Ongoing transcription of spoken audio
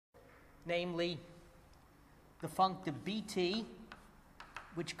namely the functor Bt,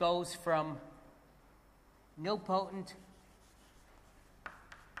 which goes from nilpotent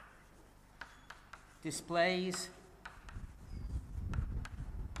displays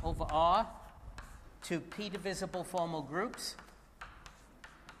over R to p-divisible formal groups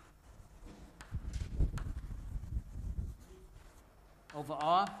over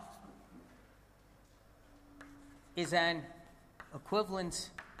R is an equivalence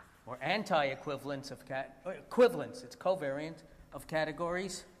or anti-equivalence of equivalence, it's covariant of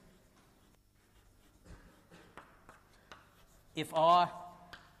categories if R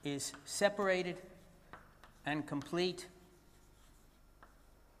is separated and complete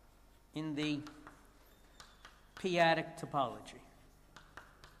in the p-adic topology.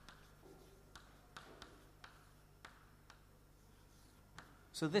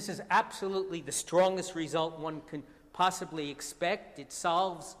 So this is absolutely the strongest result one can possibly expect. It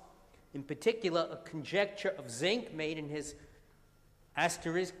solves, in particular, a conjecture of Zink made in his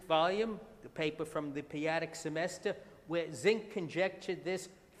asterisk volume, the paper from the p-adic semester, where Zink conjectured this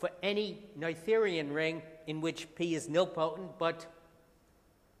for any Noetherian ring in which P is nilpotent, but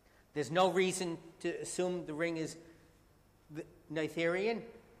there's no reason to assume the ring is Noetherian.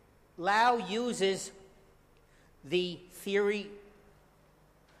 Lau uses the theory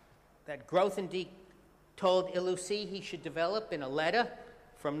that Grothendieck told Ilussi he should develop in a letter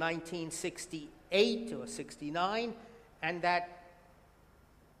from 1968 or 69, and that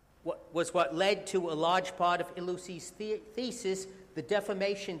was what led to a large part of Ilussi's thesis, the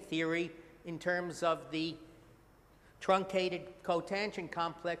deformation theory in terms of the truncated cotangent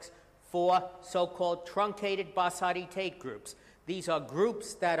complex for so-called truncated Bossari-Tate groups. These are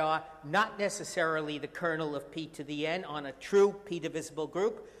groups that are not necessarily the kernel of P to the n on a true p-divisible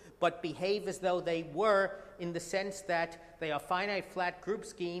group, but behave as though they were in the sense that they are finite flat group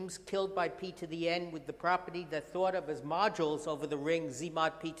schemes killed by P to the n with the property that's thought of as modules over the ring Z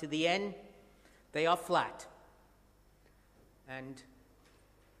mod P to the n. They are flat. And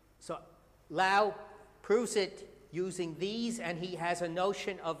so Lau proves it using these, and he has a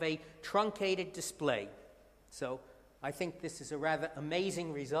notion of a truncated display. So I think this is a rather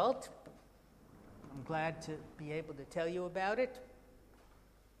amazing result. I'm glad to be able to tell you about it.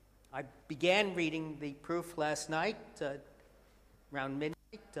 I began reading the proof last night, around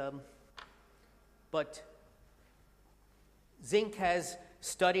midnight, but Zink has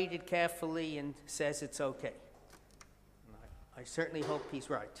studied it carefully and says it's okay. I certainly hope he's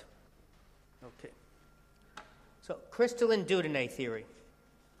right. Okay. So, crystalline Dieudonné theory.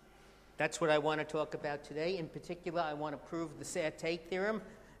 That's what I want to talk about today. In particular, I want to prove the Serre-Tate theorem,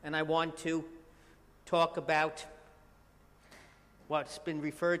 and I want to talk about what's been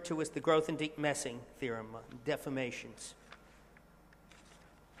referred to as the Grothendieck-Messing theorem, deformations.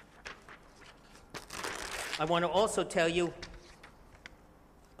 I want to also tell you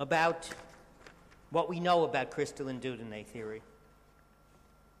about what we know about crystalline Dieudonné theory.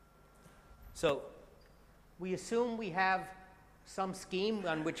 So, we assume we have some scheme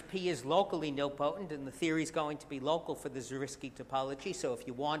on which P is locally nilpotent, and the theory is going to be local for the Zariski topology. So if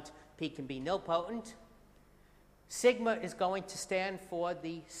you want, P can be nilpotent. Sigma is going to stand for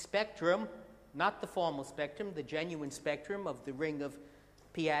the spectrum, not the formal spectrum, the genuine spectrum of the ring of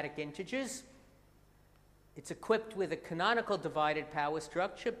p-adic integers. It's equipped with a canonical divided power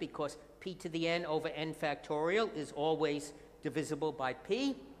structure because P to the n over n factorial is always divisible by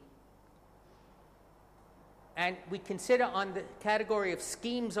P. And we consider on the category of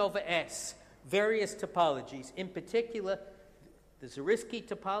schemes over S various topologies, in particular the Zariski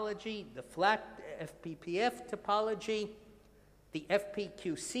topology, the flat FPPF topology, the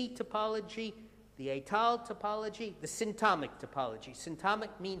FPQC topology, the étale topology, the symptomic topology. Symptomic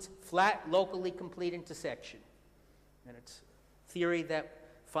means flat, locally complete intersection. And it's theory that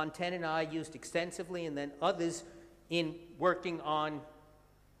Fontaine and I used extensively, and then others in working on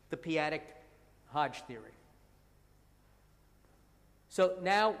the p-adic Hodge theory. So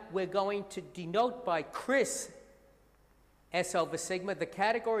now we're going to denote by Chris S over sigma the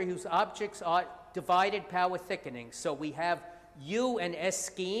category whose objects are divided power thickening. So we have U an S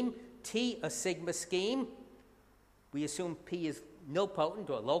scheme, T a sigma scheme. We assume P is nilpotent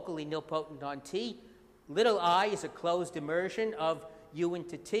or locally nilpotent on T. Little I is a closed immersion of U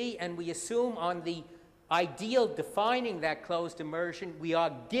into T, and we assume on the ideal defining that closed immersion, we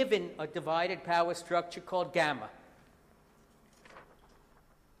are given a divided power structure called gamma.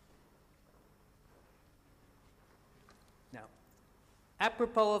 Now,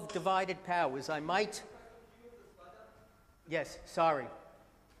 apropos of divided powers, I might... Yes, sorry.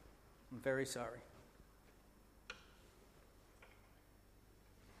 I'm very sorry.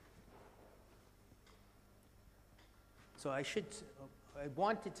 So I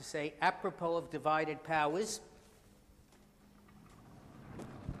wanted to say, apropos of divided powers,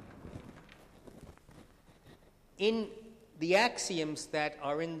 in the axioms that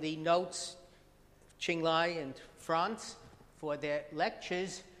are in the notes, Ching Lai and France, for their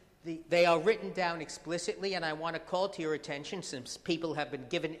lectures, they are written down explicitly, and I want to call to your attention, since people have been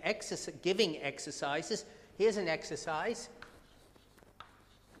giving exercises. Here's an exercise.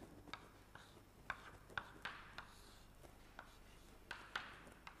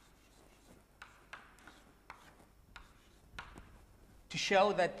 To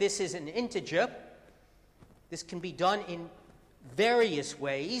show that this is an integer. This can be done in various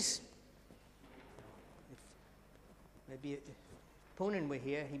ways. Maybe if Poonen were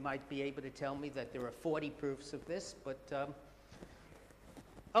here, he might be able to tell me that there are 40 proofs of this, but...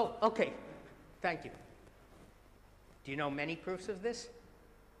 oh, okay. Thank you. Do you know many proofs of this?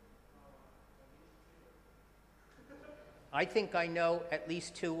 I think I know at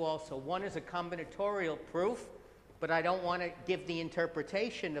least two also. One is a combinatorial proof, but I don't want to give the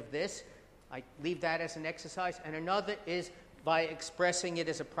interpretation of this. I leave that as an exercise. And another is by expressing it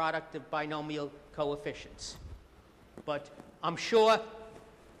as a product of binomial coefficients. But I'm sure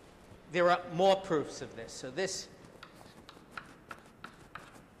there are more proofs of this. So this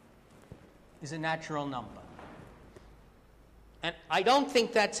is a natural number. And I don't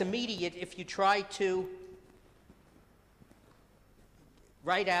think that's immediate if you try to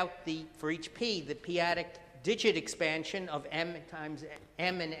write out for each p, the p-adic digit expansion of m times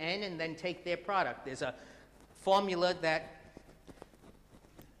m and n, and then take their product. There's a formula that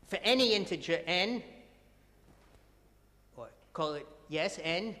for any integer n, or call it, yes,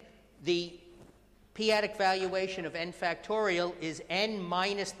 n, the p-adic valuation of n factorial is n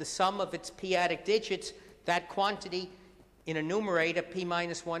minus the sum of its p-adic digits, that quantity in a numerator, p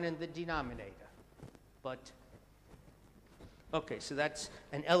minus 1 in the denominator. But, okay, so that's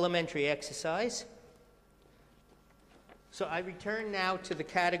an elementary exercise. So I return now to the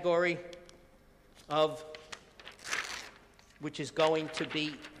category of, which is going to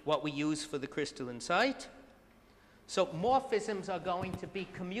be what we use for the crystalline site. So morphisms are going to be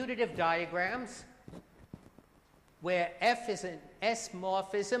commutative diagrams where F is an S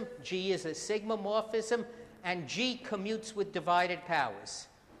morphism, G is a sigma morphism, and G commutes with divided powers.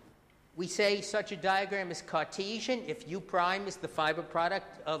 We say such a diagram is Cartesian if U prime is the fiber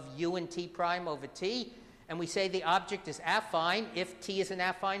product of U and T prime over T. And we say the object is affine if T is an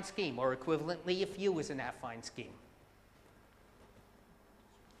affine scheme, or equivalently if U is an affine scheme.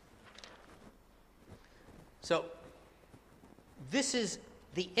 So this is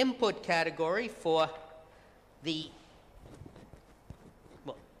the input category for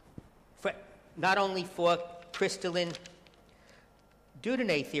not only for crystalline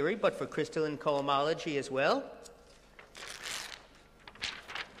Dieudonné theory, but for crystalline cohomology as well.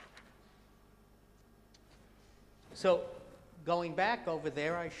 So going back over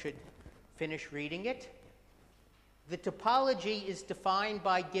there, I should finish reading it. The topology is defined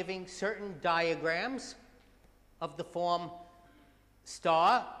by giving certain diagrams of the form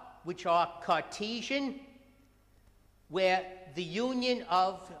star, which are Cartesian, where the union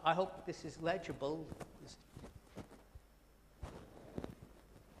of, I hope this is legible,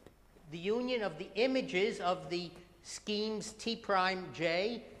 the union of the images of the schemes T prime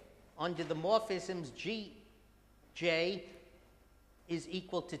J under the morphisms G J is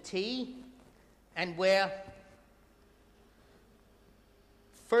equal to T, and where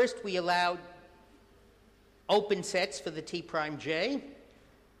first we allowed open sets for the T prime J,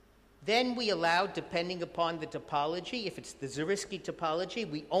 then we allow, depending upon the topology, if it's the Zariski topology,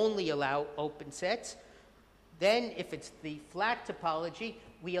 we only allow open sets. Then if it's the flat topology,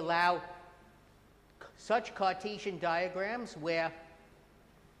 we allow such Cartesian diagrams where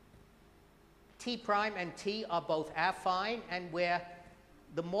T prime and T are both affine, and where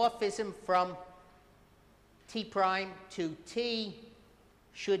the morphism from T prime to T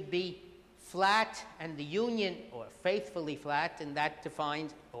should be flat, and the union, or faithfully flat, and that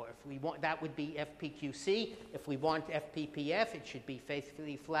defines, or if we want, that would be FPQC. If we want FPPF, it should be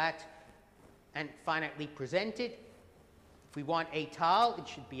faithfully flat and finitely presented. If we want étal, it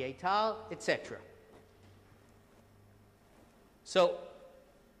should be étal, etc. So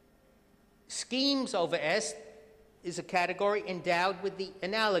schemes over S is a category endowed with the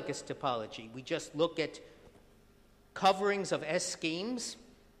analogous topology. We just look at coverings of S schemes,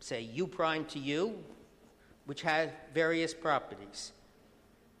 say U prime to U, which have various properties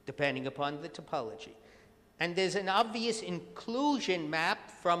depending upon the topology. And there's an obvious inclusion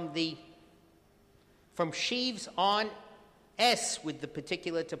map from sheaves on S with the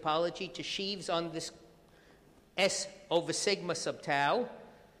particular topology to sheaves on this S over sigma sub tau,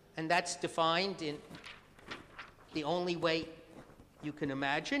 and that's defined in the only way you can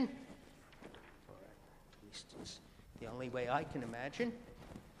imagine, or at least it's the only way I can imagine.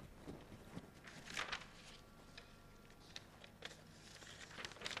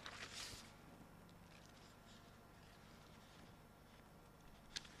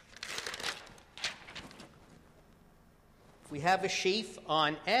 If we have a sheaf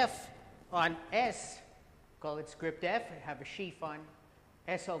on S, call it script F, have a sheaf on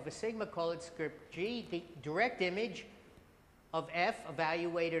S over sigma, call it script G. The direct image of F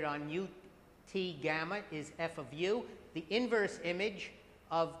evaluated on UT gamma is F of U. The inverse image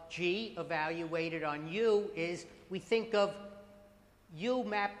of G evaluated on U is, we think of U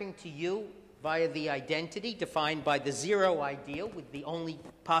mapping to U via the identity defined by the zero ideal with the only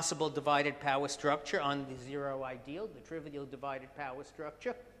possible divided power structure on the zero ideal, the trivial divided power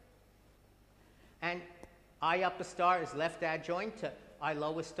structure. And I upper star is left adjoint to I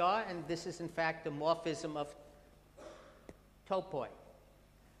lower star, and this is in fact a morphism of topoi.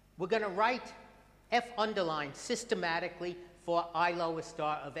 We're going to write F underline systematically for I lower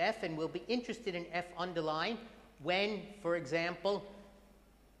star of F, and we'll be interested in F underline when, for example,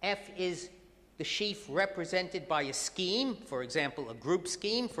 F is the sheaf represented by a scheme, for example, a group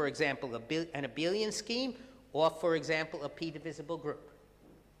scheme, for example, an abelian scheme, or, for example, a p-divisible group.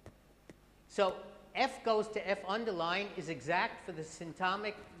 So F goes to F underline is exact for the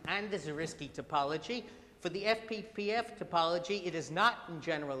symptomic and the Zariski topology. For the FPPF topology, it is not in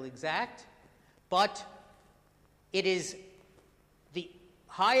general exact, but it is the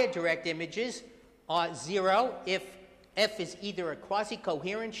higher direct images are 0 if F is either a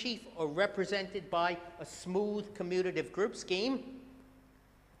quasi-coherent sheaf or represented by a smooth commutative group scheme.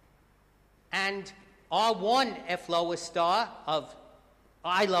 And R1 F lower star of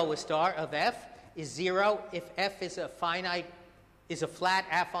I lower star of F is 0 if F is a flat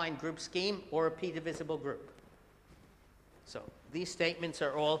affine group scheme or a p-divisible group. So these statements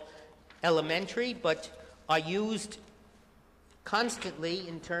are all elementary, but are used constantly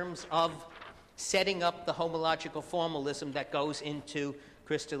in terms of setting up the homological formalism that goes into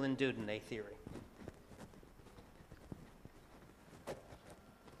crystalline Dieudonné theory.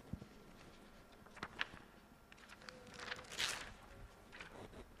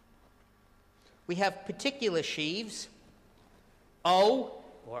 We have particular sheaves, O,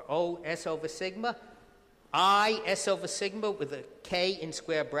 or O S over sigma, I S over sigma with a K in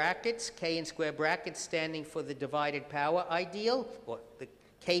square brackets, K in square brackets standing for the divided power ideal, or the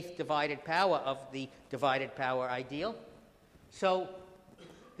kth divided power of the divided power ideal. So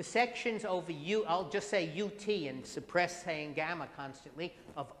the sections over U, I'll just say UT and suppress saying gamma constantly,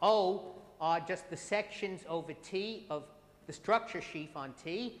 of O are just the sections over T of the structure sheaf on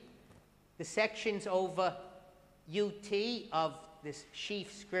T. The sections over UT of this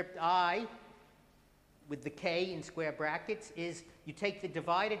sheaf script I with the K in square brackets is you take the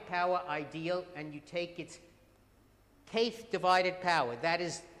divided power ideal and you take its kth divided power. That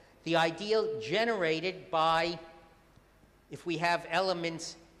is the ideal generated by, if we have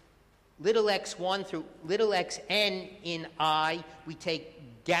elements little x1 through little xn in I, we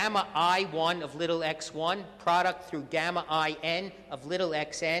take gamma I1 of little x1, product through gamma In of little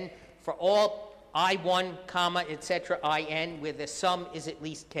xn, for all I1, comma, etc., In, where the sum is at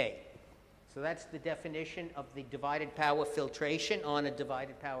least k. So that's the definition of the divided power filtration on a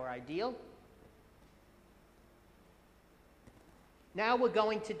divided power ideal. Now we're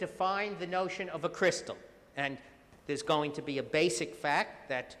going to define the notion of a crystal. And there's going to be a basic fact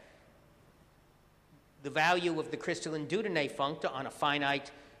that the value of the crystalline Dieudonné functor on a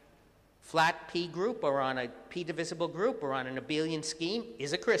finite flat P group or on a p-divisible group or on an abelian scheme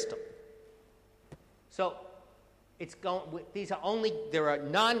is a crystal. So there are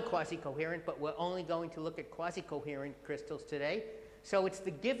non-quasi-coherent, but we're only going to look at quasi-coherent crystals today. So it's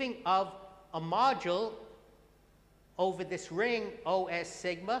the giving of a module over this ring OS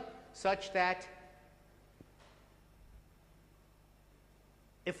sigma such that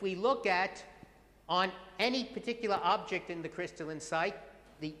if we look at on any particular object in the crystalline site,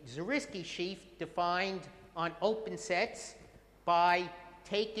 the Zariski sheaf defined on open sets by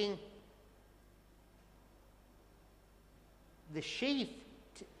taking the sheaf,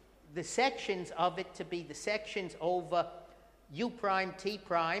 the sections of it to be the sections over U prime T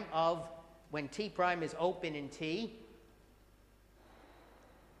prime of when T prime is open in T.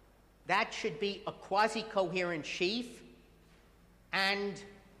 That should be a quasi-coherent sheaf, and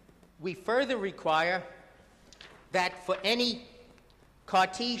we further require that for any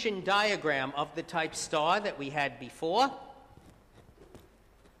Cartesian diagram of the type star that we had before,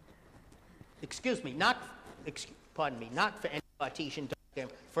 excuse me, not not for any Cartesian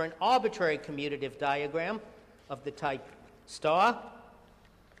diagram, for an arbitrary commutative diagram of the type star,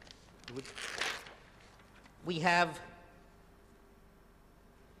 we have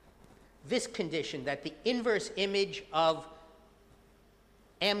this condition, that the inverse image of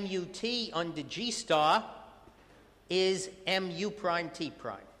MUT under G star is MU prime T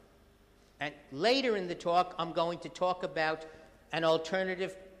prime. And later in the talk, I'm going to talk about an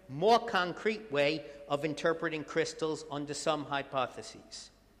alternative, more concrete way of interpreting crystals under some hypotheses.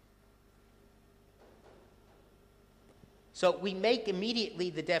 So we make immediately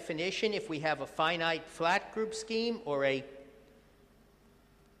the definition if we have a finite flat group scheme or a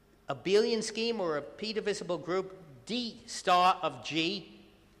abelian scheme or a p-divisible group. D star of G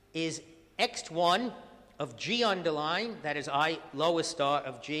is x1 of G underline, that is I lowest star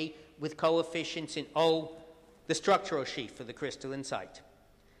of G, with coefficients in O, the structural sheaf for the crystalline site.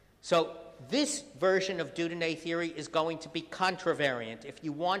 So this version of Dieudonné theory is going to be contravariant. If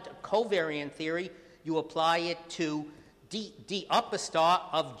you want a covariant theory, you apply it to D upper star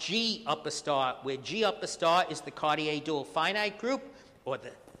of G upper star, where G upper star is the Cartier dual finite group, or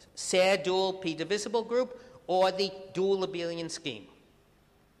the Serre dual p-divisible group, or the dual abelian scheme.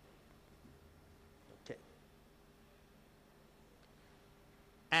 Okay.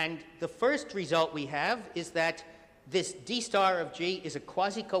 And the first result we have is that this D star of G is a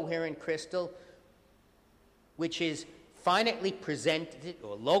quasi-coherent crystal which is finitely presented,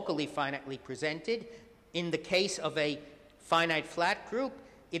 or locally finitely presented. In the case of a finite flat group,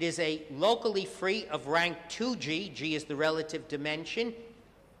 it is a locally free of rank 2G. G is the relative dimension.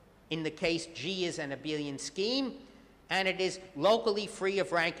 In the case G is an abelian scheme, and it is locally free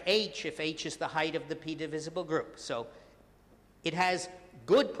of rank H if H is the height of the p-divisible group. So it has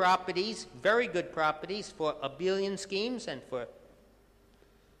good properties, very good properties for abelian schemes and for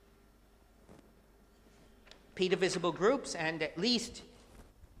p-divisible groups, and at least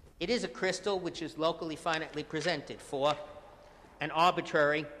it is a crystal which is locally finitely presented for an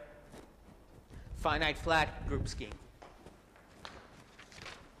arbitrary finite flat group scheme.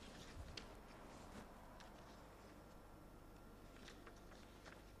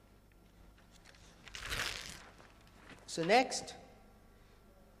 So next,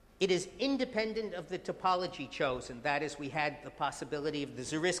 it is independent of the topology chosen. That is, we had the possibility of the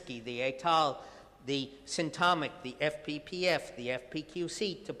Zariski, the Étale, the symptomic, the FPPF, the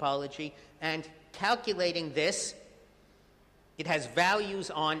FPQC topology, and calculating this, it has values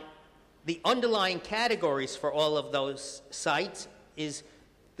on the underlying categories for all of those sites is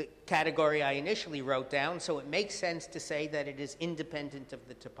the category I initially wrote down, so it makes sense to say that it is independent of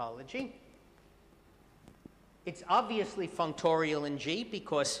the topology. It's obviously functorial in G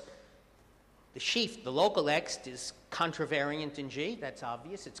because the sheaf, the local X, is contravariant in G. That's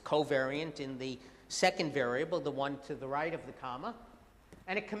obvious. It's covariant in the second variable, the one to the right of the comma.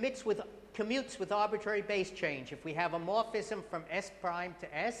 And it commutes with arbitrary base change. If we have a morphism from S prime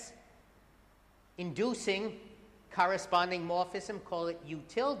to S, inducing corresponding morphism, call it U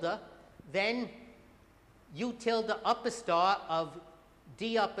tilde, then U tilde upper star of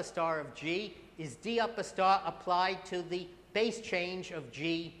D upper star of G is D upper star applied to the base change of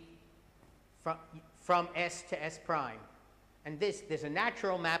G from S to S prime. And there's a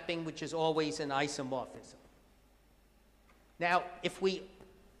natural mapping which is always an isomorphism. Now, if we're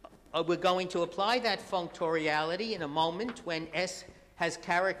going to apply that functoriality in a moment when S has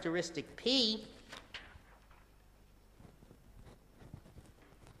characteristic P,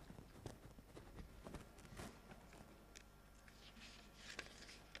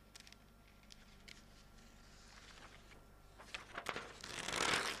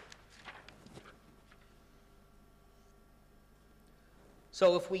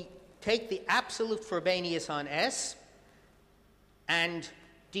 so if we take the absolute Frobenius on S and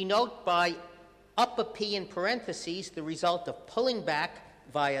denote by upper P in parentheses the result of pulling back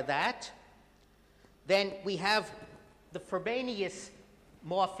via that, then we have the Frobenius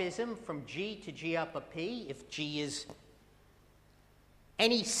morphism from G to G upper P if G is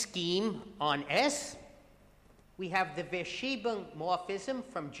any scheme on S. We have the Verschiebung morphism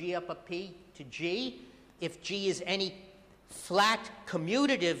from G upper P to G if G is any flat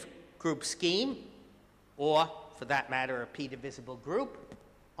commutative group scheme, or, for that matter, a p-divisible group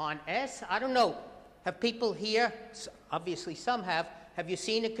on S. I don't know. Have people here, obviously some have you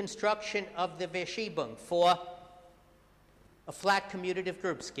seen a construction of the Verschiebung for a flat commutative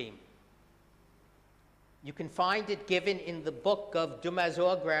group scheme? You can find it given in the book of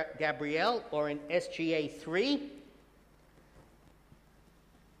Dumazor-Gabriel or in SGA 3.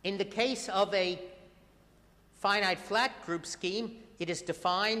 In the case of a finite flat group scheme, it is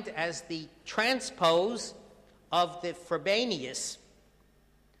defined as the transpose of the Frobenius.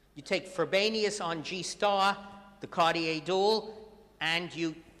 You take Frobenius on G star, the Cartier dual, and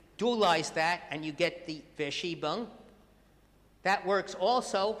you dualize that, and you get the Verschiebung. That works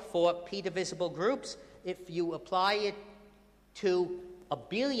also for p-divisible groups. If you apply it to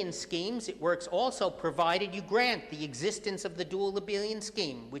abelian schemes, it works also provided you grant the existence of the dual abelian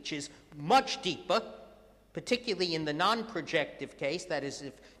scheme, which is much deeper, particularly in the non-projective case. That is,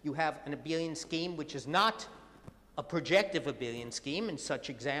 if you have an abelian scheme which is not a projective abelian scheme, and such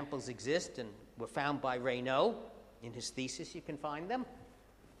examples exist and were found by Raynaud in his thesis. You can find them.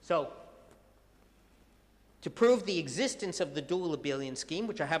 So, to prove the existence of the dual abelian scheme,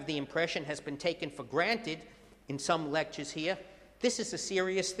 which I have the impression has been taken for granted in some lectures here, this is a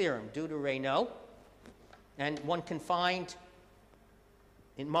serious theorem due to Raynaud, and one can find,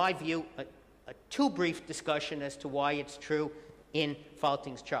 in my view, a too brief discussion as to why it's true in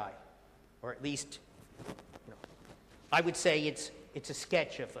Falting's Chi, or at least, I would say it's a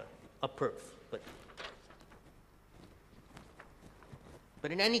sketch of a proof.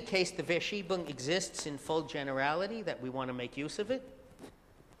 But in any case, the Verschiebung exists in full generality, that we want to make use of it.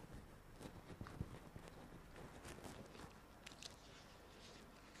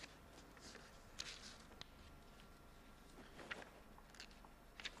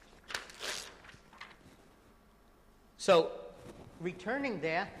 So, returning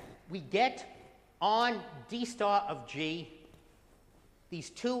there, we get on D star of G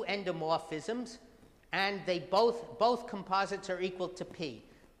these two endomorphisms, and they both composites are equal to P.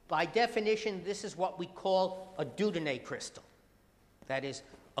 By definition, this is what we call a Dieudonné crystal. That is,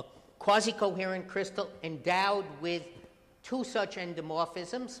 a quasi-coherent crystal endowed with two such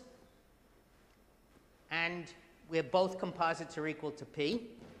endomorphisms, and where both composites are equal to P.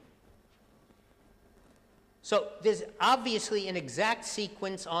 So there's obviously an exact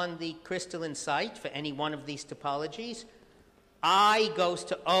sequence on the crystalline site for any one of these topologies. I goes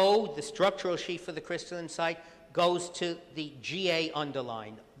to O, the structural sheaf for the crystalline site, goes to the GA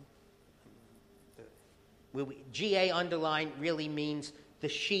underline. GA underline really means the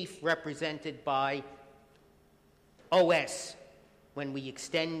sheaf represented by OS when we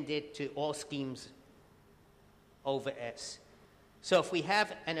extend it to all schemes over S. So if we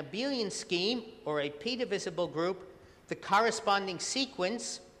have an abelian scheme or a p-divisible group, the corresponding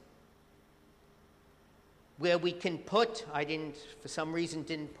sequence where we can put, I didn't, for some reason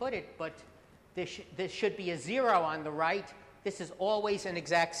didn't put it, but there should be a 0 on the right. This is always an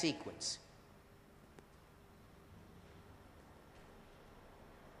exact sequence.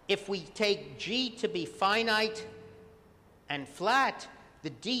 If we take G to be finite and flat, the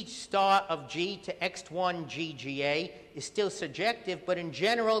D star of G to X1 GGA is still surjective, but in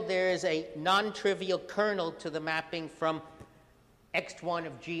general there is a non-trivial kernel to the mapping from X1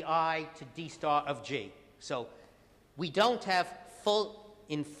 of GI to D star of G. So we don't have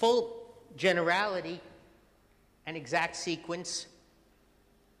in full generality an exact sequence,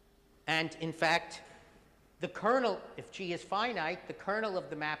 and in fact the kernel, if G is finite, the kernel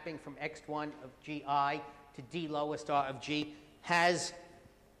of the mapping from X1 of GI to D lower star of G has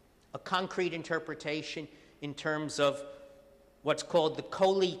a concrete interpretation in terms of what's called the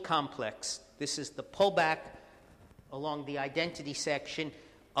Colli complex. This is the pullback along the identity section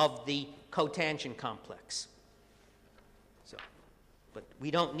of the cotangent complex. So, but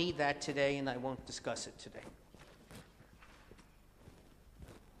we don't need that today, and I won't discuss it today.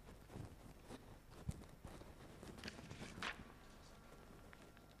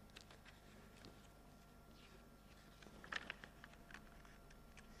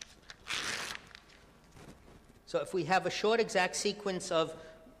 So if we have a short exact sequence of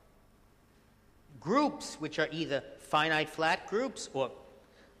groups which are either finite flat groups or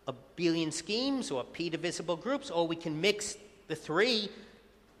abelian schemes or p-divisible groups, or we can mix the three,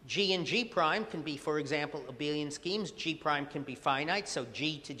 G and G prime can be, for example, abelian schemes. G prime can be finite, so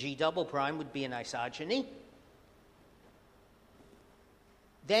G to G double prime would be an isogeny.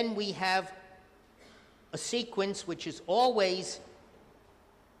 Then we have a sequence which is always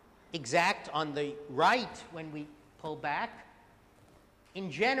exact on the right when we pull back.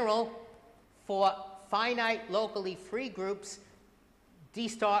 In general, for finite locally free groups, D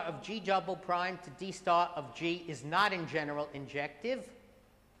star of G double prime to D star of G is not in general injective.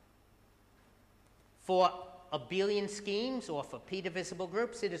 For abelian schemes or for p-divisible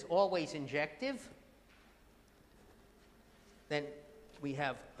groups, it is always injective. Then we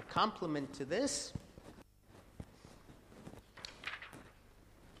have a complement to this.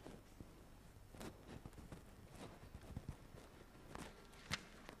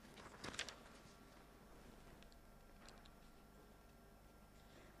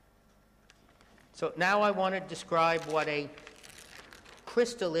 So now I want to describe what a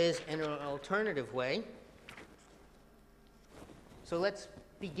crystal is in an alternative way. So let's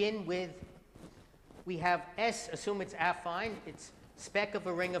begin with, we have S, assume it's affine, it's spec of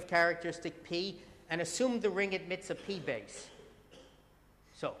a ring of characteristic P, and assume the ring admits a P base.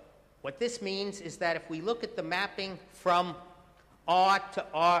 So what this means is that if we look at the mapping from R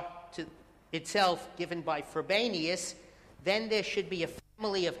to itself given by Frobenius, then there should be a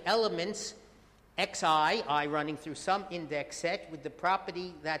family of elements xi, I running through some index set, with the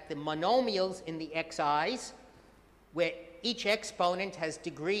property that the monomials in the xi's, where each exponent has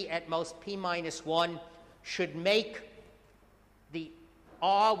degree at most p minus 1, should make the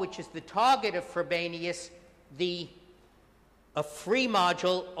R, which is the target of Frobenius, a free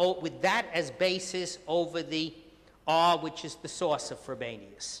module with that as basis over the R, which is the source of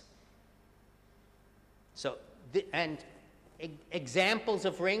Frobenius. So, examples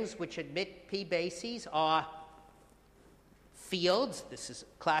of rings which admit P bases are fields. This is a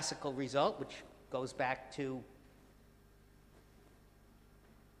classical result, which goes back to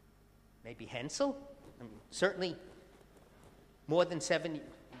maybe Hensel. Certainly more than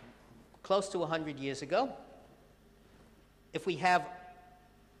close to 100 years ago. If we have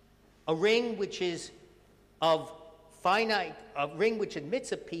a ring which is of finite, a ring which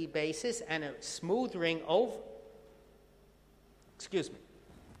admits a P basis and a smooth ring over,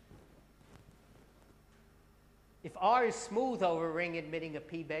 if R is smooth over a ring admitting a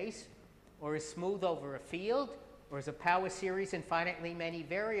P base, or is smooth over a field, or is a power series infinitely many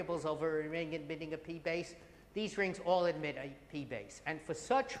variables over a ring admitting a P base, these rings all admit a P base. And for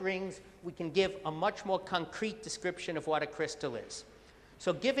such rings, we can give a much more concrete description of what a crystal is.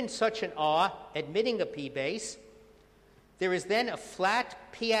 So given such an R admitting a P base, there is then a flat,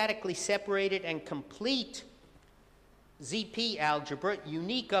 p-adically separated and complete ZP algebra,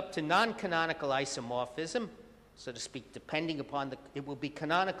 unique up to non-canonical isomorphism, so to speak, depending upon it will be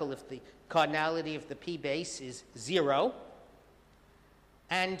canonical if the cardinality of the P base is 0,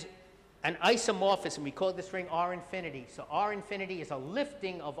 and an isomorphism. We call this ring R infinity. So R infinity is a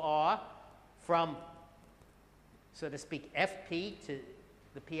lifting of R from, so to speak, FP to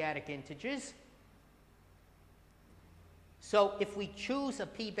the p-adic integers. So if we choose a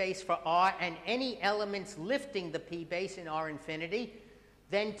P base for R and any elements lifting the P base in R infinity,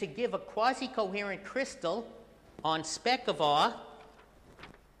 then to give a quasi-coherent crystal on spec of R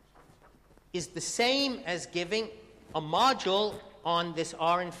is the same as giving a module on this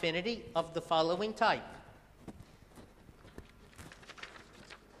R infinity of the following type.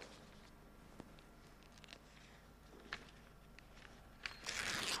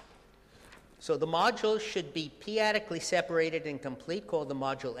 So the module should be p-adically separated and complete, called the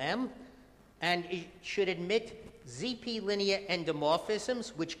module M, and it should admit ZP linear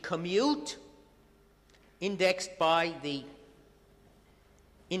endomorphisms which commute, indexed by the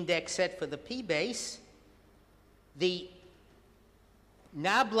index set for the P base. The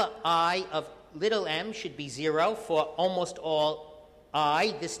nabla I of little m should be 0 for almost all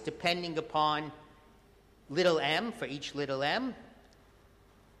I, this depending upon little m for each little m.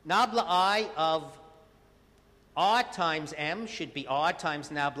 Nabla I of R times m should be R times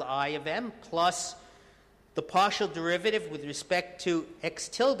nabla I of m plus the partial derivative with respect to x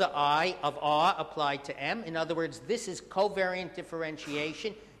tilde I of R applied to m. In other words, this is covariant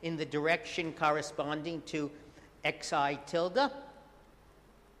differentiation in the direction corresponding to xi tilde.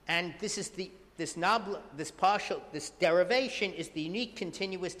 And this is this derivation is the unique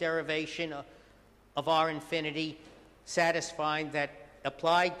continuous derivation of R infinity, satisfying that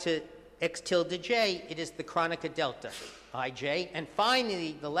applied to x tilde j, it is the Kronecker delta ij. And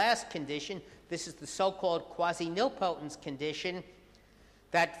finally, the last condition, this is the so-called quasi-nilpotence condition,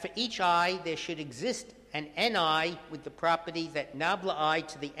 that for each I there should exist an ni with the property that nabla I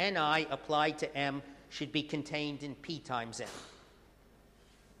to the ni applied to m should be contained in p times m.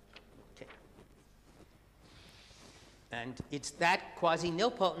 Okay. And it's that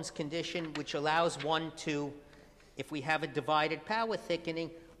quasi-nilpotence condition which allows one to, if we have a divided power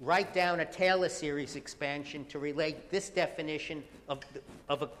thickening, write down a Taylor series expansion to relate this definition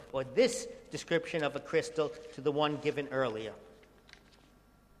or this description of a crystal to the one given earlier.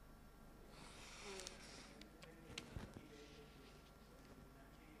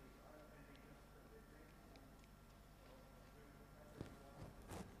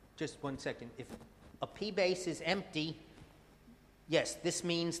 Just 1 second. If a P base is empty, yes, this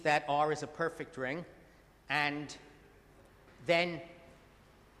means that R is a perfect ring, and then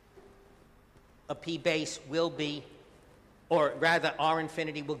a P base will be, or rather R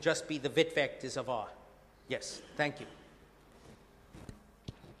infinity will just be the Witt vectors of R. Yes, thank you.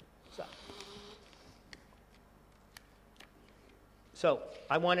 So, So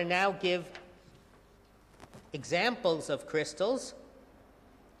I want to now give examples of crystals.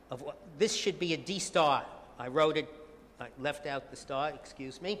 This should be a D star. I wrote it, I left out the star,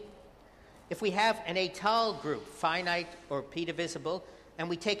 excuse me. If we have an étale group, finite or p-divisible, and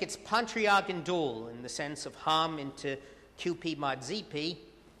we take its Pontryagin dual in the sense of Hom into QP mod ZP,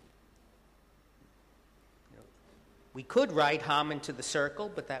 we could write Hom into the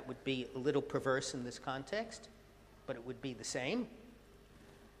circle, but that would be a little perverse in this context, but it would be the same.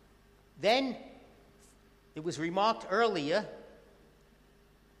 Then, it was remarked earlier,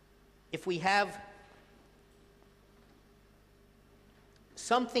 if we have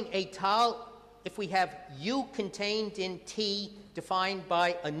something étale, if we have U contained in T defined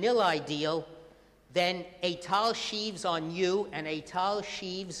by a nil ideal, then étale sheaves on U and étale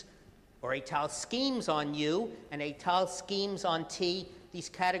sheaves or étale schemes on U and étale schemes on T, these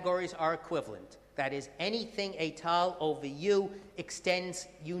categories are equivalent. That is, anything étale over U extends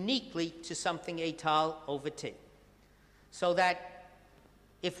uniquely to something étale over T. So that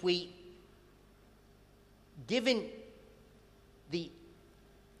if we, given the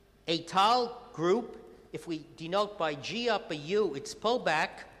étale group, if we denote by G upper U its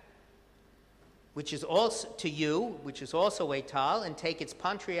pullback, which is also to U, which is also étale, and take its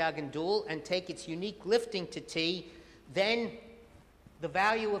Pontryagin dual and take its unique lifting to T, then the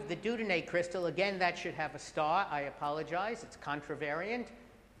value of the Dieudonné crystal, again, that should have a star. I apologize, it's contravariant.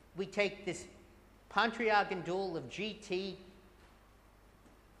 We take this Pontryagin dual of GT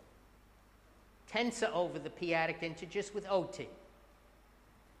tensor over the p-adic integers with OT.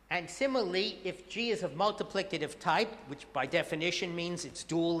 And similarly, if G is of multiplicative type, which by definition means its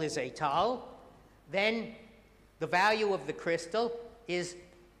dual is étale, then the value of the crystal is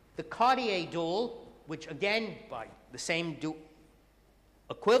the Cartier dual, which again, by the same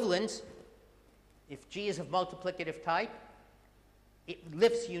equivalence, if G is of multiplicative type, it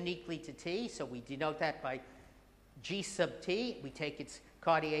lifts uniquely to T, so we denote that by G sub T. We take its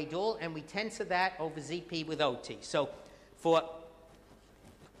Cartier dual, and we tensor that over ZP with OT. So for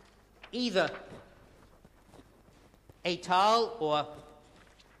either étale or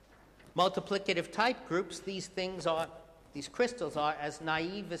multiplicative type groups, these crystals are as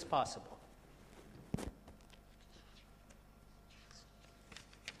naive as possible.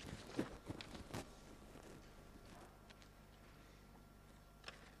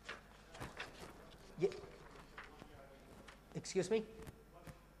 Yeah. Excuse me?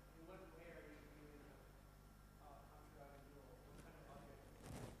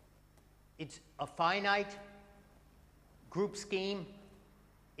 It's a finite group scheme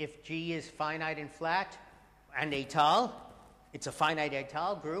if G is finite and flat and étale. It's a finite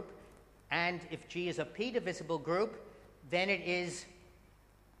étale group. And if G is a p-divisible group, then it is,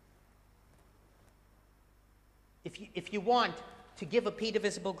 if you want to give a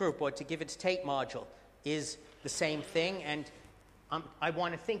p-divisible group or to give its Tate module is the same thing, and I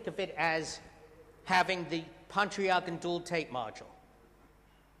want to think of it as having the Pontryagin dual Tate module.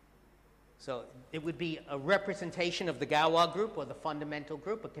 So it would be a representation of the Galois group or the fundamental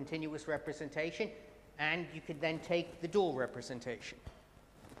group, a continuous representation, and you could then take the dual representation.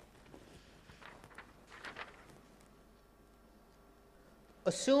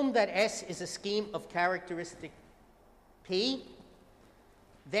 Assume that S is a scheme of characteristic P,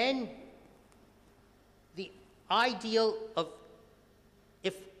 then the ideal of,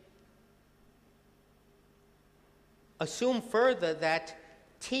 assume further that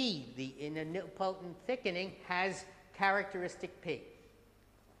T, the nilpotent thickening, has characteristic P.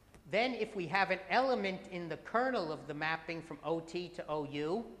 Then if we have an element in the kernel of the mapping from OT to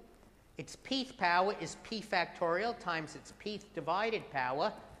OU, its pth power is p factorial times its pth divided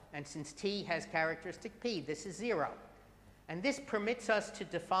power, and since T has characteristic P, this is 0. And this permits us to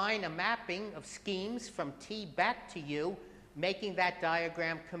define a mapping of schemes from T back to U, making that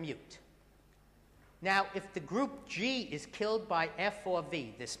diagram commute. Now, if the group G is killed by F or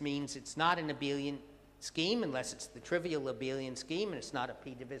V, this means it's not an abelian scheme unless it's the trivial abelian scheme, and it's not a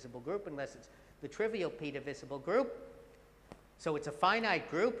p-divisible group unless it's the trivial p-divisible group. So it's a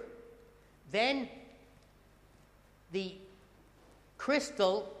finite group. Then the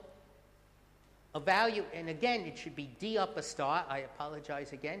crystal and again, it should be D upper star, I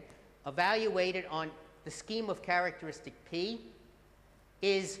apologize again, evaluated on the scheme of characteristic P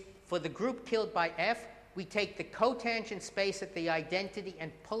is, for the group killed by F, we take the cotangent space at the identity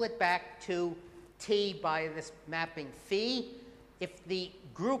and pull it back to T by this mapping phi. If the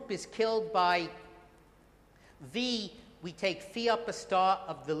group is killed by V, we take phi upper star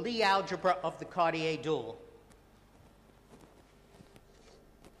of the Lie algebra of the Cartier dual.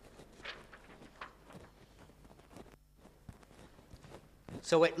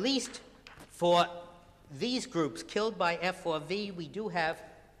 So at least for these groups killed by F or V, we do have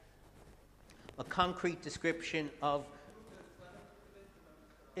a concrete description of...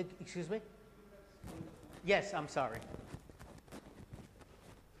 Excuse me? Yes, I'm sorry.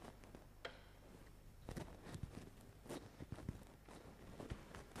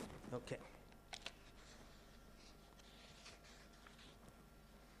 Okay.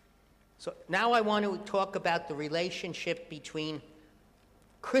 So now I want to talk about the relationship between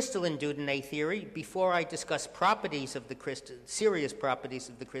crystalline Dieudonné theory before I discuss properties of the serious properties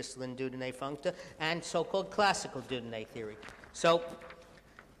of the crystalline Dieudonné functor and so-called classical Dieudonné theory. So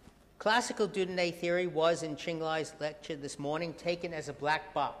classical Dieudonné theory was, in Qinglai's lecture this morning, taken as a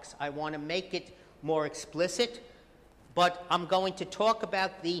black box. I want to make it more explicit, but I'm going to talk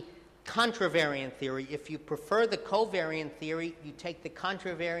about the contravariant theory. If you prefer the covariant theory, you take the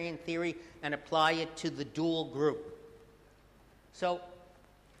contravariant theory and apply it to the dual group. So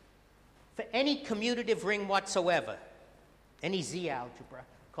for any commutative ring whatsoever, any Z algebra,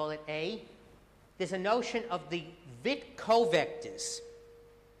 call it A, there's a notion of the Witt covectors.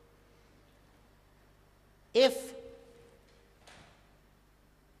 If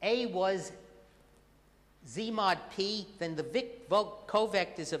A was Z mod P, then the Witt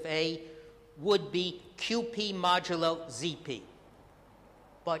covectors of A would be QP modulo ZP.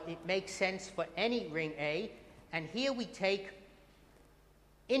 But it makes sense for any ring A, and here we take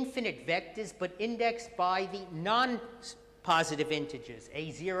infinite vectors, but indexed by the non-positive integers,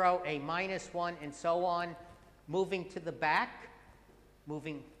 A0, A minus 1, and so on, moving to the back,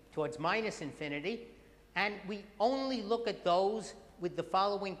 moving towards minus infinity. And we only look at those with the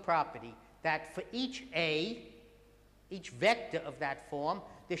following property, that for each A, each vector of that form,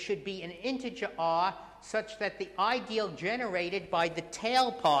 there should be an integer r such that the ideal generated by the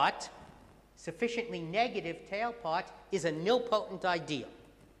tail part, sufficiently negative tail part, is a nilpotent ideal.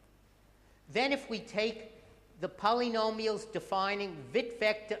 Then if we take the polynomials defining Witt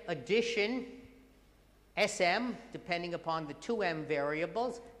vector addition, Sm, depending upon the 2m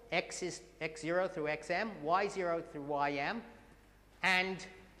variables, x is x0 through xm, y0 through ym, and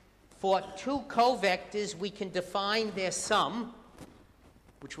for two covectors, we can define their sum,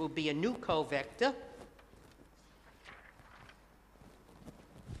 which will be a new covector.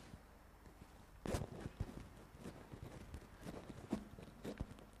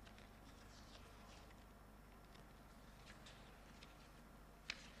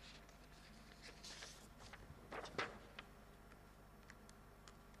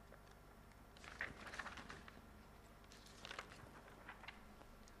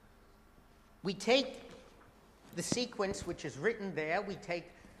 We take the sequence which is written there, we take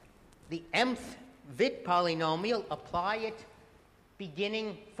the mth Witt polynomial, apply it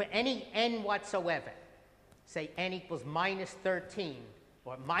beginning for any n whatsoever. Say n equals minus 13,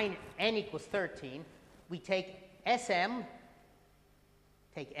 or n equals 13. We take Sm,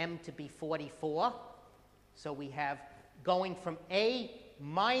 take m to be 44. So we have going from A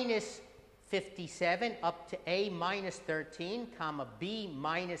minus 57 up to A minus 13, comma B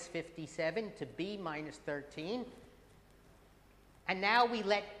minus 57 to B minus 13. And now we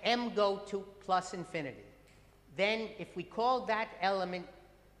let m go to plus infinity. Then if we call that element,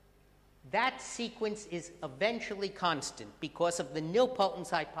 that sequence is eventually constant because of the nilpotence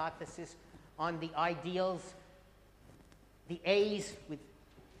hypothesis on the ideals, the A's with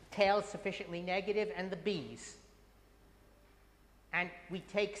tails sufficiently negative and the B's. And we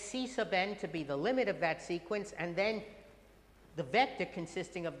take C sub n to be the limit of that sequence, and then the vector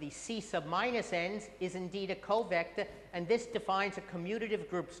consisting of the C sub minus n's is indeed a covector, and this defines a commutative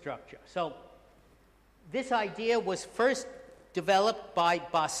group structure. So this idea was first developed by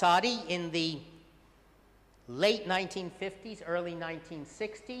Bassati in the late 1950s, early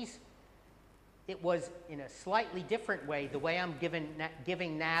 1960s. It was in a slightly different way, the way I'm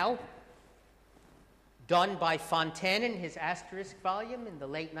giving now, done by Fontaine in his asterisk volume in the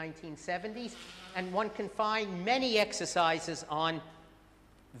late 1970s, and one can find many exercises on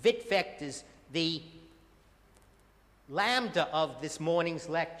Witt vectors, the lambda of this morning's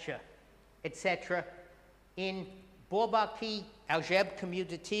lecture, etc., in Bourbaki, Algèbre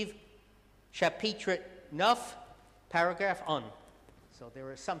commutative, chapitre 9, paragraph 1. So there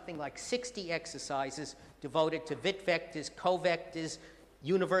are something like 60 exercises devoted to Witt vectors, covectors,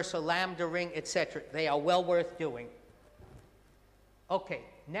 universal lambda ring, etc. They are well worth doing. Okay,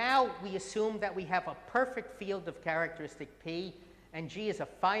 now we assume that we have a perfect field of characteristic P, and G is a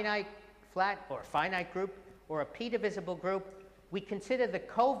finite flat or a finite group or a p-divisible group. We consider the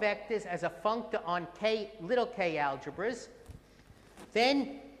covectors as a functor on k, little k algebras.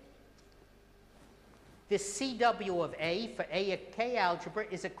 Then this CW of A for A at K algebra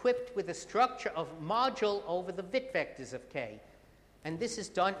is equipped with a structure of module over the Witt vectors of K. And this is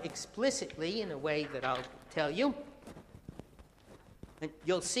done explicitly in a way that I'll tell you. And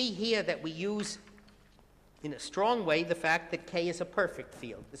you'll see here that we use, in a strong way, the fact that K is a perfect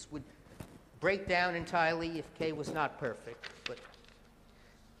field. This would break down entirely if K was not perfect. But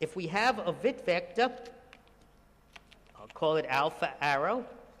if we have a Witt vector, I'll call it alpha arrow,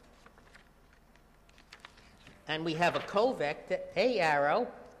 and we have a covector, A arrow,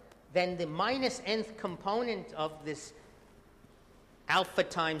 then the minus nth component of this alpha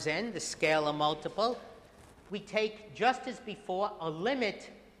times n, the scalar multiple, we take, just as before, a limit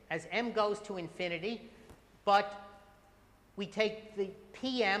as m goes to infinity, but we take the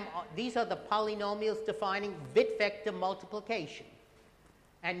PM, these are the polynomials defining Witt vector multiplication.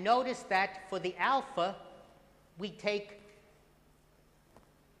 And notice that for the alpha, we take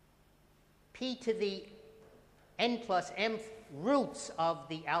p to the n plus mth roots of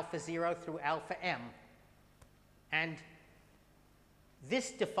the alpha 0 through alpha m. And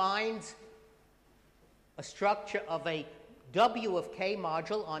this defines a structure of a W of K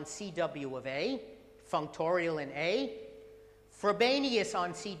module on CW of A, functorial in A. Frobenius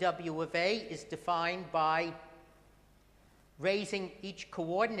on CW of A is defined by raising each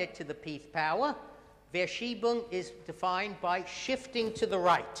coordinate to the pth power. Verschiebung is defined by shifting to the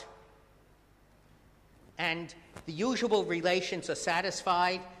right. And the usual relations are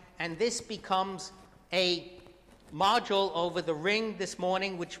satisfied, and this becomes a module over the ring this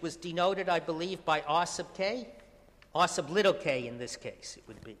morning, which was denoted, I believe, by R sub k, R sub little k in this case, it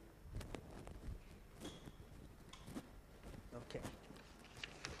would be. Okay.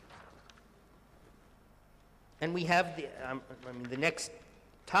 And we have the next,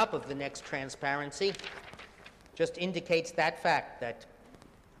 top of the next transparency just indicates that fact, that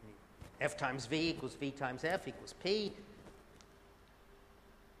F times V equals V times F equals P.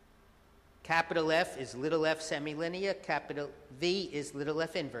 Capital F is little f semilinear. Capital V is little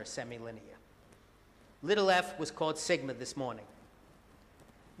f inverse semilinear. Little f was called sigma this morning.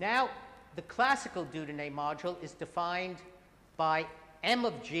 Now, the classical Dieudonné module is defined by m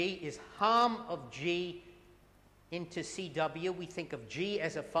of G is ham of G into CW. We think of G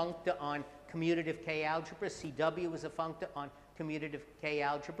as a functor on commutative K algebras. CW as a functor on commutative K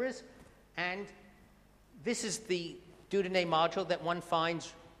algebras. And this is the Dieudonné module that one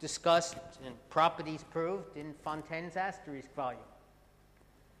finds discussed and properties proved in Fontaine's asterisk volume.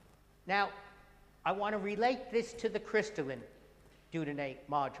 Now, I want to relate this to the crystalline Dieudonné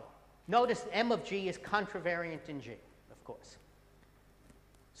module. Notice m of G is contravariant in G, of course.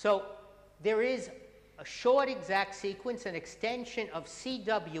 So there is a short exact sequence, an extension of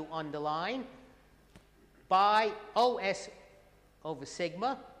CW underline by OS over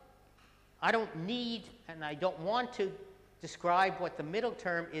sigma. I don't need and I don't want to describe what the middle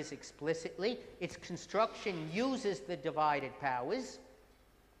term is explicitly. Its construction uses the divided powers.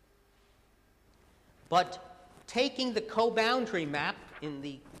 But taking the co-boundary map in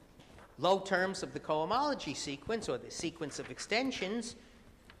the low terms of the cohomology sequence, or the sequence of extensions,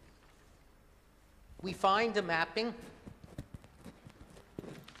 we find a mapping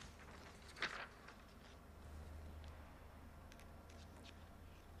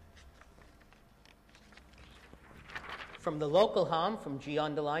from the local Ham, from G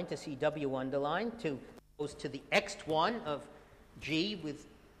underline to CW underline, goes to the X1 of G with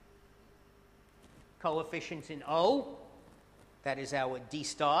coefficients in O. That is our D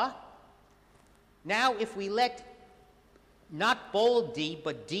star. Now, if we let not bold D,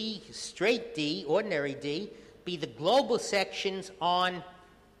 but D, straight D, ordinary D, be the global sections on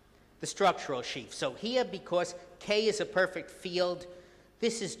the structural sheaf. So here, because K is a perfect field,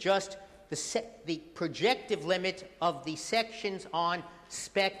 this is just the projective limit of the sections on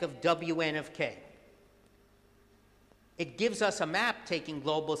spec of Wn of K. It gives us a map taking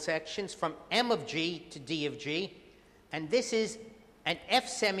global sections from M of G to D of G, and this is an F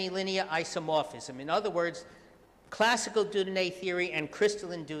semilinear isomorphism. In other words, classical Dieudonné theory and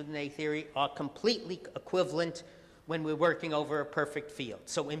crystalline Dieudonné theory are completely equivalent when we're working over a perfect field.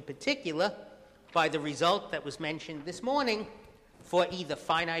 So in particular, by the result that was mentioned this morning, for either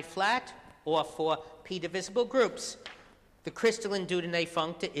finite flat or for p-divisible groups, the crystalline Dieudonné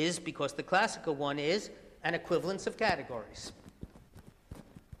functor is, because the classical one is, an equivalence of categories.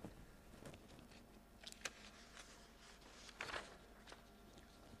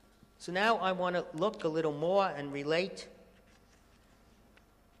 So now I want to look a little more and relate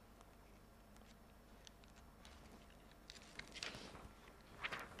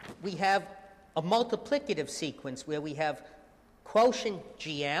we have a multiplicative sequence where we have quotient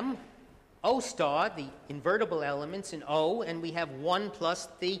GM O star, the invertible elements in O, and we have 1 plus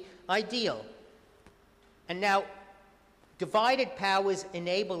the ideal. And now, divided powers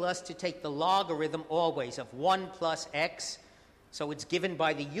enable us to take the logarithm always of 1 plus x, so it's given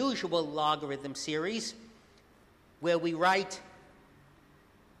by the usual logarithm series, where we write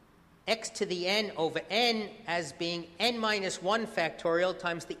x to the n over n as being n minus 1 factorial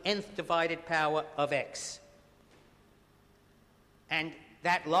times the nth divided power of x. And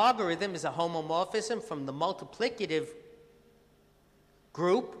that logarithm is a homomorphism from the multiplicative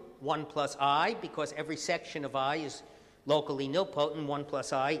group 1 plus I, because every section of I is locally nilpotent, 1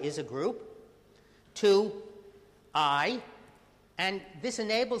 plus I is a group, to I, and this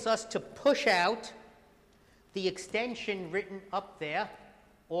enables us to push out the extension written up there,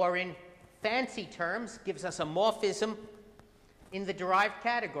 or in fancy terms, gives us a morphism in the derived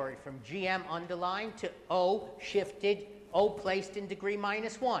category from GM underlined to O shifted, O placed in degree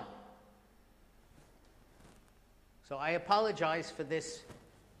minus 1. So I apologize for this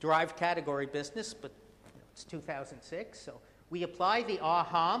derived category business, but it's 2006. So we apply the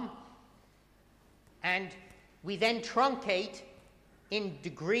R-harm, and we then truncate in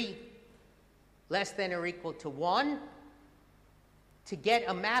degree less than or equal to 1 to get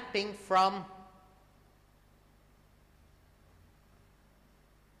a mapping from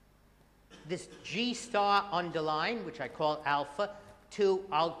this G star underline, which I call alpha, to,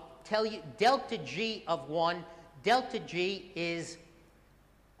 I'll tell you, delta G of 1. Delta G is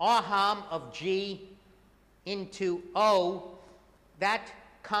R-harm of G into O, that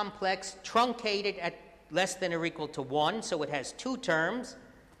complex truncated at less than or equal to 1, so it has two terms,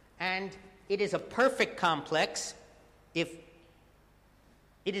 and it is a perfect complex if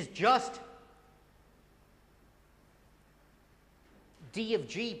it is just d of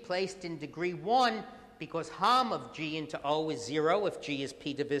G placed in degree 1, because harm of G into O is 0 if G is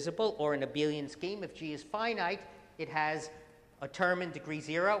p divisible, or in a abelian scheme, if G is finite, it has a term in degree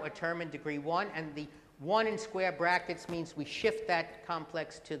 0, a term in degree 1, and the 1 in square brackets means we shift that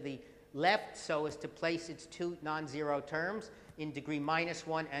complex to the left so as to place its two non-zero terms in degree minus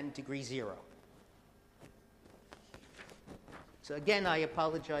 1 and degree 0. So again, I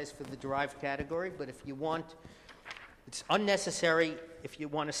apologize for the derived category, but if you want, it's unnecessary if you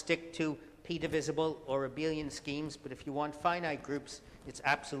want to stick to p divisible or abelian schemes, but if you want finite groups, it's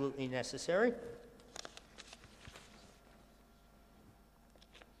absolutely necessary.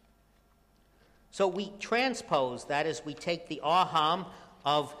 So we transpose, that is, we take the R-harm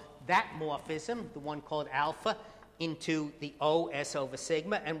of that morphism, the one called alpha, into the O S over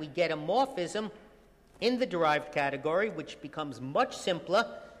sigma, and we get a morphism in the derived category, which becomes much simpler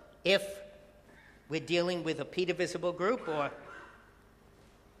if we're dealing with a p-divisible group or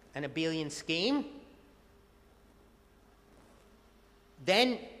an abelian scheme.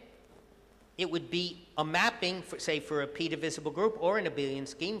 Then it would be a mapping, for, say, for a p-divisible group or an abelian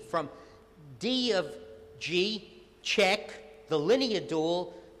scheme from d of G, check, the linear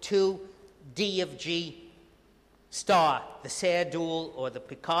dual, to d of G star, the Serre dual or the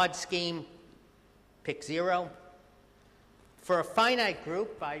Picard scheme, pick 0. For a finite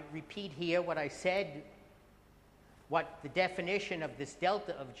group, I repeat here what I said, what the definition of this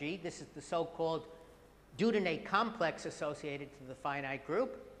delta of G, this is the so-called Dieudonné complex associated to the finite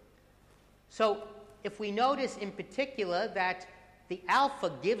group. So if we notice in particular that the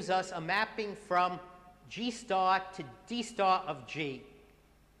alpha gives us a mapping from G star to D star of G.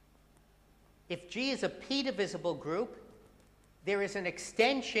 If G is a p-divisible group, there is an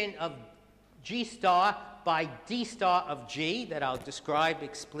extension of G star by D star of G that I'll describe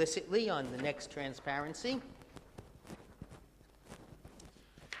explicitly on the next transparency.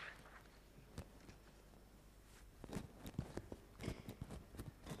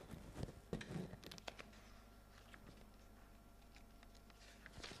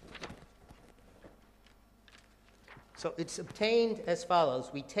 So it's obtained as follows.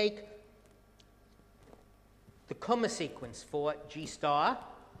 We take the Kummer sequence for G star.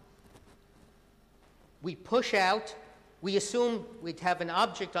 We push out. We assume we'd have an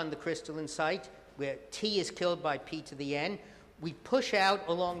object on the crystalline site where T is killed by P to the n. We push out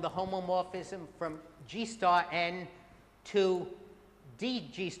along the homomorphism from G star n to D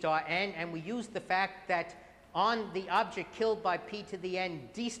G star n, and we use the fact that on the object killed by P to the n,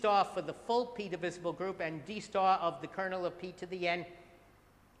 D star for the full P divisible group and D star of the kernel of P to the n,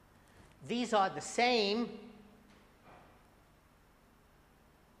 these are the same.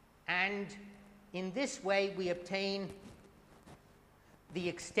 And in this way, we obtain the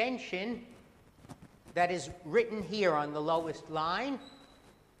extension that is written here on the lowest line.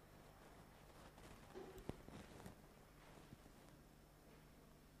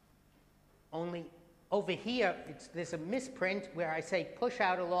 only over here, there's a misprint where I say push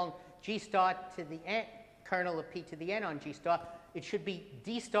out along G star to the n, kernel of P to the n on G star. It should be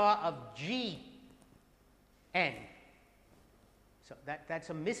D star of G n. So that's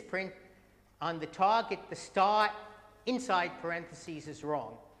a misprint. On the target, the star inside parentheses is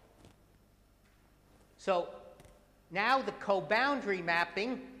wrong. So now the co-boundary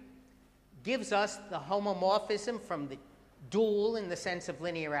mapping gives us the homomorphism from the dual in the sense of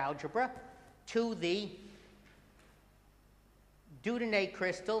linear algebra to the Dieudonné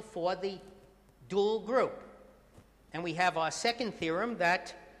crystal for the dual group. And we have our second theorem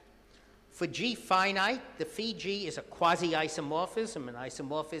that for G finite, the phi G is a quasi-isomorphism, an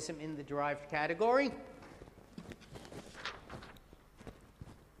isomorphism in the derived category.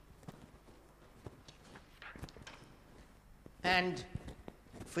 And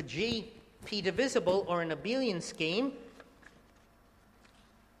for G P divisible, or an abelian scheme,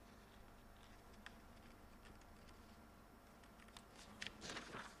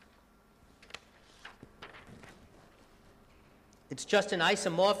 it's just an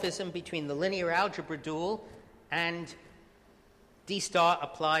isomorphism between the linear algebra dual and D star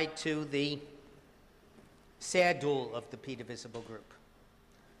applied to the Serre dual of the P divisible group.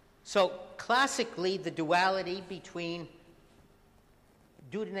 So classically, the duality between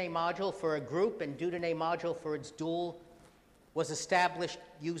Dieudonné module for a group and Dieudonné module for its dual was established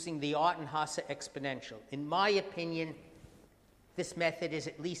using the Artin-Hasse exponential. In my opinion, this method is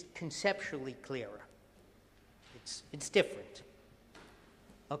at least conceptually clearer. It's different.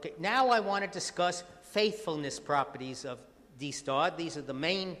 Okay, now I want to discuss faithfulness properties of D star. These are the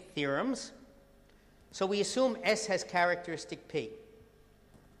main theorems. So we assume S has characteristic P.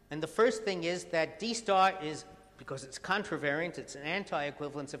 And the first thing is that D star is, because it's contravariant, it's an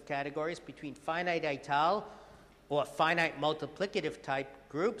anti-equivalence of categories between finite étale or finite multiplicative type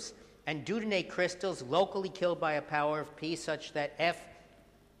groups and Dieudonné crystals locally killed by a power of P such that F,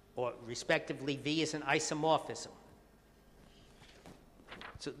 or respectively V, is an isomorphism.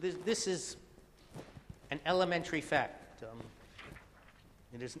 So this is an elementary fact.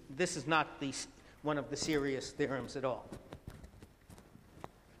 This is not one of the serious theorems at all.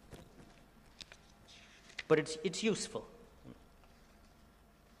 But it's useful.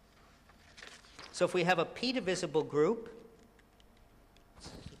 So if we have a P divisible group,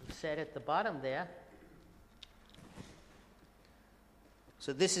 set at the bottom there,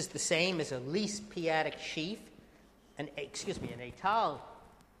 so this is the same as a least p-adic sheaf, an étale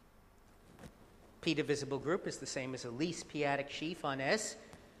P divisible group is the same as a least p-adic sheaf on S.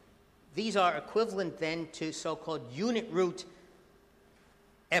 These are equivalent then to so-called unit root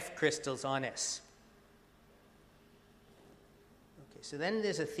F crystals on S. Okay, so then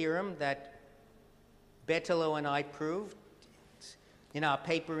there's a theorem that Berthelot and I proved in our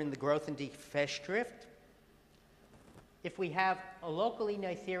paper in the Growth and Festschrift. If we have a locally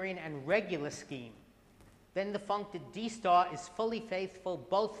Noetherian and regular scheme, then the functor D star is fully faithful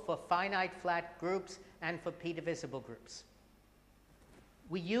both for finite flat groups and for P divisible groups.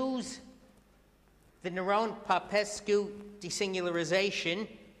 We use the Néron-Popescu desingularization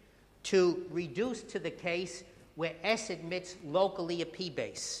to reduce to the case where S admits locally a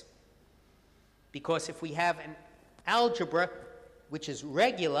P-base. Because if we have an algebra which is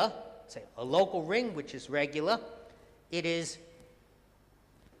regular, say a local ring which is regular, it is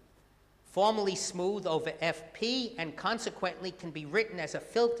formally smooth over Fp and consequently can be written as a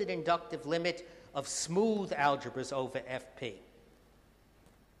filtered inductive limit of smooth algebras over Fp.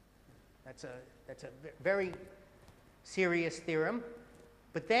 That's a very serious theorem.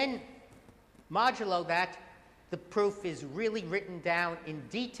 But then, modulo that, the proof is really written down in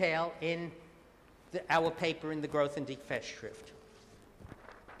detail in our paper in the Growth and Festschrift.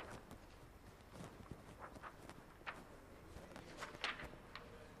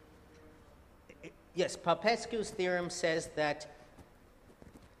 Yes, Popescu's theorem says that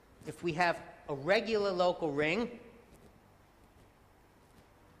if we have a regular local ring,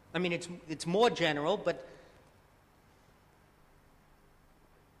 I mean, it's more general, but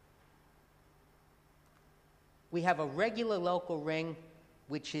we have a regular local ring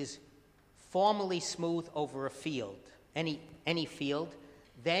which is formally smooth over a field, any field,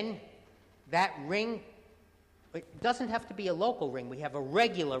 then that ring, it doesn't have to be a local ring. We have a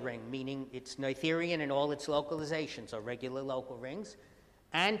regular ring, meaning it's Noetherian in all its localizations, or regular local rings,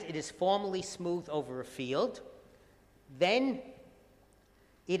 and it is formally smooth over a field. Then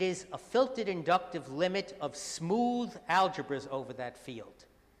it is a filtered inductive limit of smooth algebras over that field.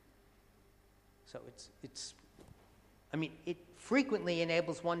 So it frequently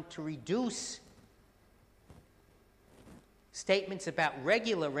enables one to reduce statements about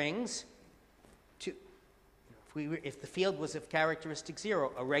regular rings If the field was of characteristic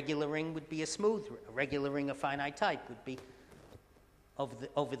 0, a regular ring would be a smooth ring. A regular ring of finite type would be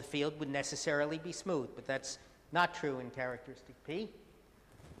over the field would necessarily be smooth, but that's not true in characteristic P.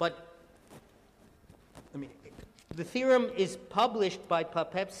 But the theorem is published by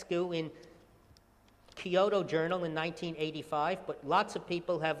Popescu in Kyoto Journal in 1985, but lots of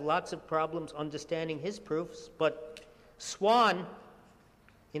people have lots of problems understanding his proofs. But Swan,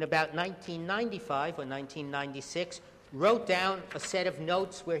 in about 1995 or 1996, wrote down a set of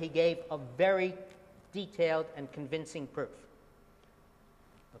notes where he gave a very detailed and convincing proof.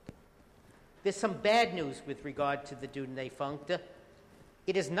 Okay. There's some bad news with regard to the Dieudonné functor.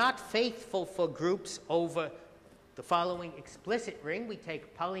 It is not faithful for groups over the following explicit ring. We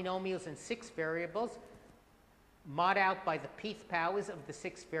take polynomials in 6 variables, mod out by the pth powers of the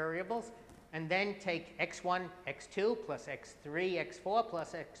 6 variables, and then take x1, x2, plus x3, x4,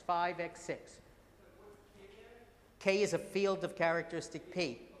 plus x5, x6. K is a field of characteristic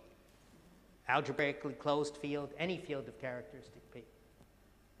P. Algebraically closed field, any field of characteristic P.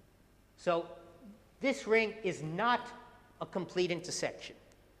 So this ring is not a complete intersection,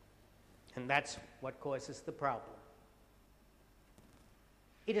 and that's what causes the problem.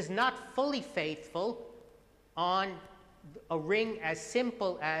 It is not fully faithful on a ring as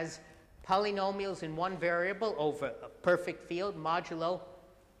simple as polynomials in one variable over a perfect field modulo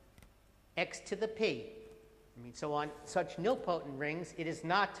x to the p. So on such nilpotent rings, it is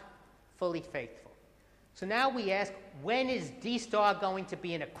not fully faithful. So now we ask, when is D star going to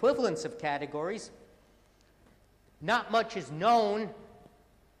be an equivalence of categories? Not much is known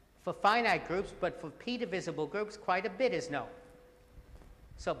for finite groups, but for p-divisible groups, quite a bit is known.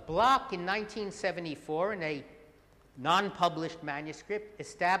 So Bloch in 1974, in a non-published manuscript,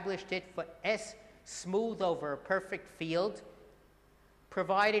 established it for S smooth over a perfect field,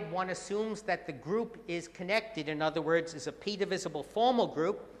 provided one assumes that the group is connected, in other words, is a p-divisible formal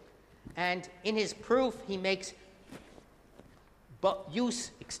group. And in his proof, he makes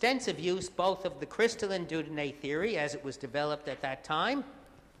extensive use both of the crystalline Dieudonné theory, as it was developed at that time,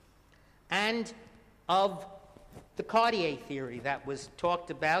 and of the Cartier theory that was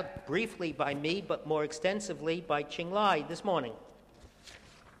talked about briefly by me, but more extensively by Qing Lai this morning.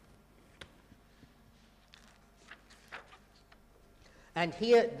 And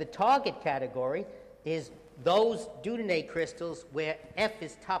here, the target category is those Dieudonné crystals where F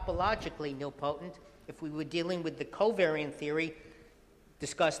is topologically nilpotent. If we were dealing with the covariant theory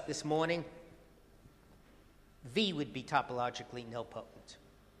discussed this morning, V would be topologically nilpotent.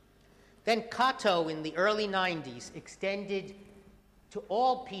 Then Kato in the early 90s extended to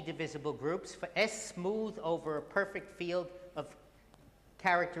all p-divisible groups for S smooth over a perfect field of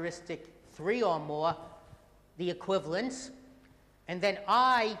characteristic 3 or more, the equivalence. And then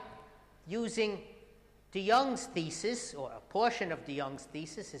I, using de Young's thesis, or a portion of de Young's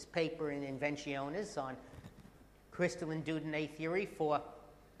thesis, his paper in Inventiones on crystalline Dieudonné theory for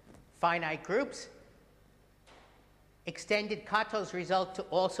finite groups, extended Kato's result to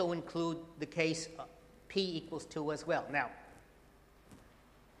also include the case P equals 2 as well. Now,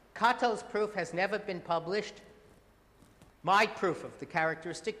 Kato's proof has never been published. My proof of the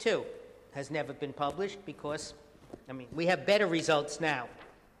characteristic 2 has never been published because, we have better results now.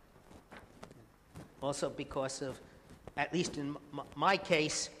 Also because of, at least in my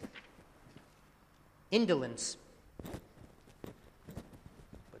case, indolence.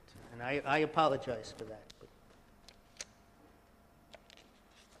 And I apologize for that.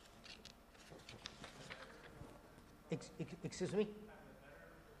 Excuse me?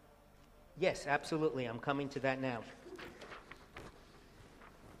 Yes, absolutely. I'm coming to that now.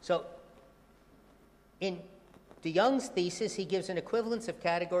 So, in de Young's thesis, he gives an equivalence of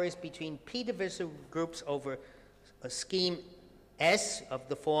categories between p-divisible groups over a scheme S of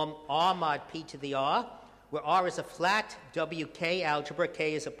the form R mod p to the R, where R is a flat WK algebra,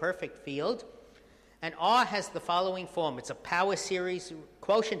 K is a perfect field, and R has the following form. It's a power series,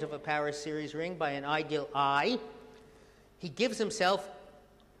 quotient of a power series ring by an ideal I. He gives himself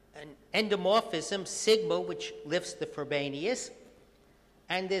an endomorphism, sigma, which lifts the Frobenius,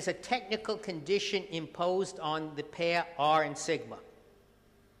 and there's a technical condition imposed on the pair R and sigma.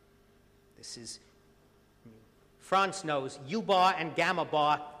 This is, Franz knows, U bar and gamma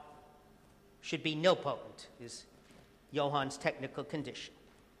bar should be nilpotent, is Johann's technical condition.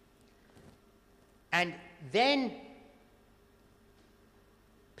 And then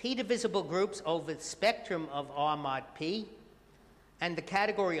p-divisible groups over the spectrum of R mod p, and the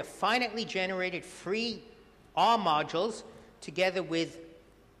category of finitely generated free R modules together with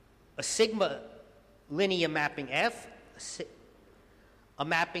a sigma linear mapping F, a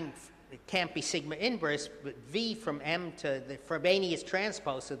mapping it can't be sigma inverse, but V from M to the Frobenius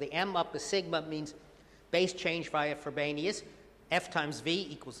transpose. So the M up a sigma means base change via Frobenius. F times V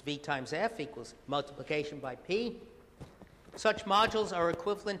equals V times F equals multiplication by P. Such modules are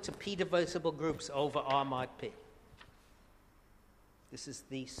equivalent to P divisible groups over R mod P. This is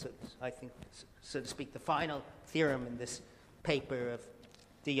the, I think, so to speak, the final theorem in this paper of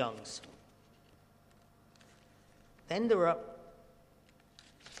de Young's. Then there are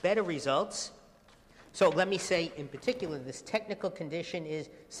better results. So let me say, in particular, this technical condition is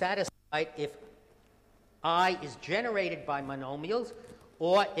satisfied if I is generated by monomials,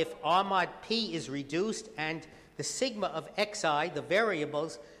 or if R mod P is reduced and the sigma of xi, the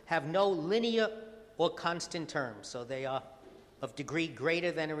variables, have no linear or constant terms. So they are of degree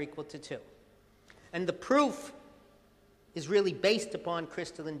greater than or equal to 2. And the proof is really based upon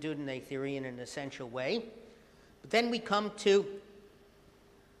crystalline Dieudonné theory in an essential way. But then we come to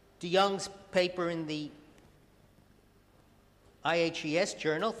de Young's paper in the IHES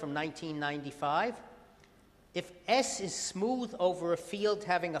journal from 1995. If S is smooth over a field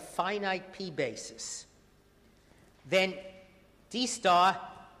having a finite P basis, then D star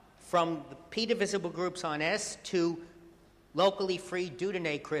from the P divisible groups on S to locally free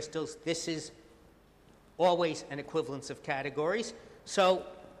Dieudonné crystals, this is always an equivalence of categories. So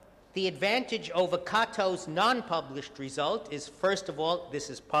the advantage over Kato's non-published result is, first of all, this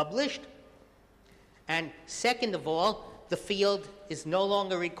is published, and second of all, the field is no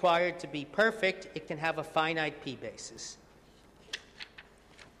longer required to be perfect. It can have a finite P basis.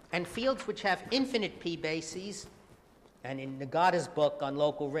 And fields which have infinite P bases, and in Nagata's book on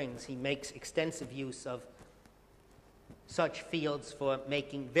local rings, he makes extensive use of such fields for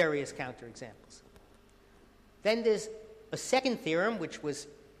making various counterexamples. Then there's a second theorem, which was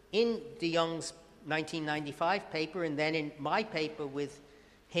in de Young's 1995 paper, and then in my paper with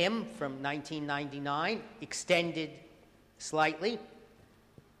him from 1999, extended slightly.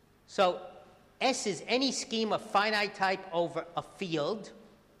 So S is any scheme of finite type over a field,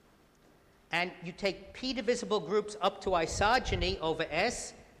 and you take P divisible groups up to isogeny over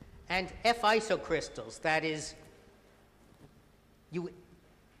S, and F isocrystals, that is, you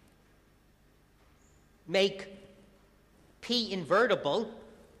make P invertible,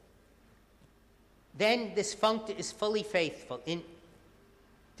 then this functor is fully faithful. In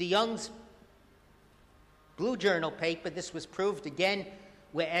de Young's Blue Journal paper, this was proved again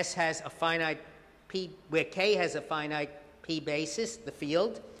where S has a finite P, where K has a finite P basis, the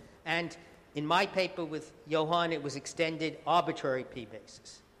field, and in my paper with Johann, it was extended arbitrary P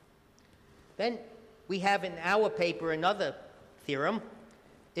basis. Then we have in our paper another theorem.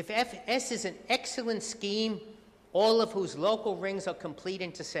 If S is an excellent scheme, all of whose local rings are complete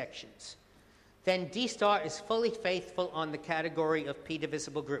intersections, then D star is fully faithful on the category of P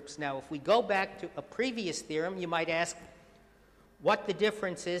divisible groups. Now, if we go back to a previous theorem, you might ask what the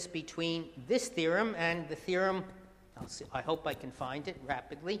difference is between this theorem and the theorem, I hope I can find it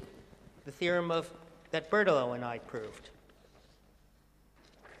rapidly, the theorem that Berthelot and I proved.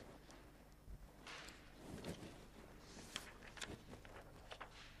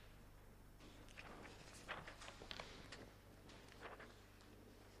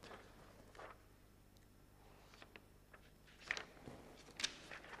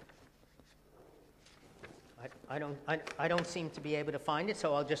 I don't seem to be able to find it,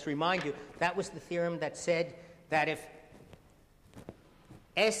 so I'll just remind you. That was the theorem that said that if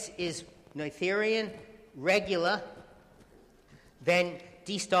S is Noetherian, regular, then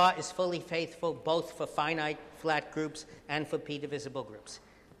D star is fully faithful both for finite flat groups and for P divisible groups.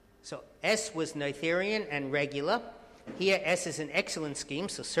 So S was Noetherian and regular. Here S is an excellent scheme,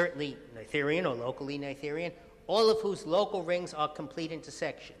 so certainly Noetherian or locally Noetherian, all of whose local rings are complete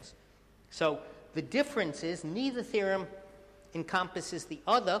intersections. So the difference is neither theorem encompasses the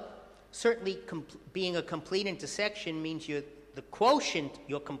other. Certainly being a complete intersection means the quotient,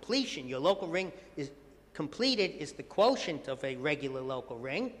 your completion, your local ring is completed is the quotient of a regular local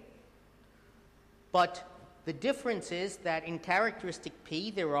ring. But the difference is that in characteristic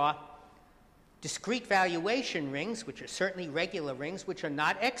P there are discrete valuation rings, which are certainly regular rings, which are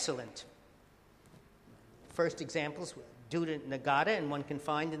not excellent. First examples due to Nagata, and one can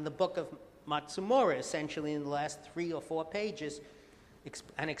find in the book of Matsumura, essentially in the last 3 or 4 pages,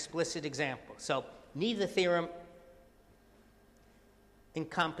 an explicit example. So neither theorem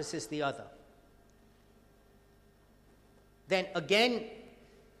encompasses the other. Then again,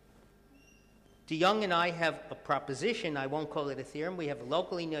 de Young and I have a proposition. I won't call it a theorem. We have a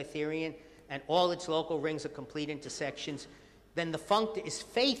locally Noetherian, and all its local rings are complete intersections. Then the functor is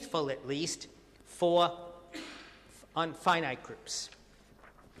faithful, at least, on finite groups.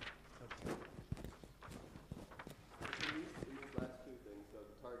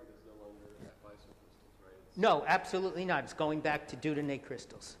 No, absolutely not. It's going back to Dieudonné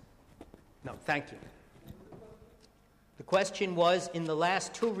crystals. No, thank you. The question was, in the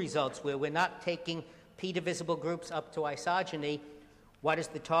last two results, where we're not taking p-divisible groups up to isogeny, what is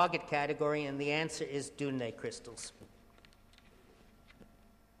the target category? And the answer is Dieudonné crystals.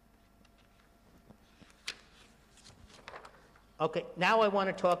 Okay, now I want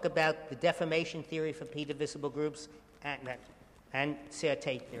to talk about the deformation theory for p-divisible groups and Serre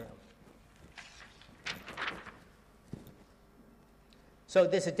theorem. So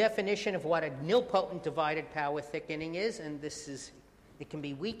there's a definition of what a nilpotent divided power thickening is, and it can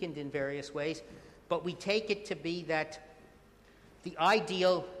be weakened in various ways, but we take it to be that the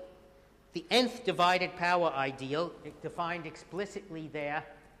ideal, the nth divided power ideal, defined explicitly there,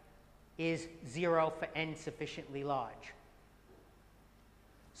 is 0 for n sufficiently large.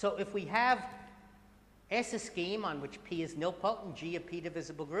 So if we have S a scheme on which P is nilpotent, G a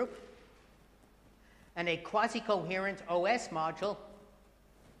p-divisible group, and a quasi-coherent OS module,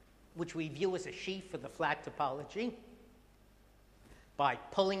 which we view as a sheaf for the flat topology, by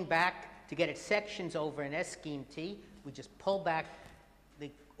pulling back to get its sections over an S scheme T, we just pull back the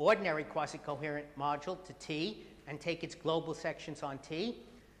ordinary quasi-coherent module to T and take its global sections on T.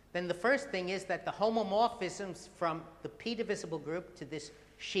 Then the first thing is that the homomorphisms from the p-divisible group to this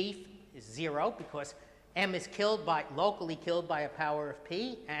sheaf is 0, because M is locally killed by a power of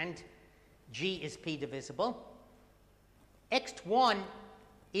P, and G is p-divisible. X1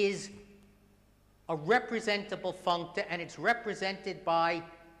 is a representable functor, and it's represented by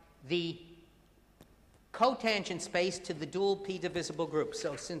the cotangent space to the dual p-divisible group.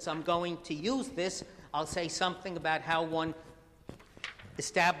 So since I'm going to use this, I'll say something about how one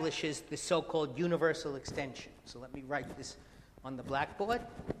establishes the so-called universal extension. So let me write this on the blackboard.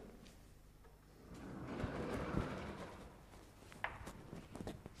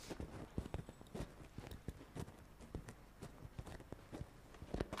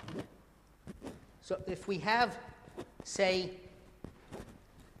 So if we have, say,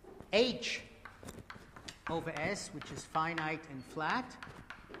 H over S, which is finite and flat,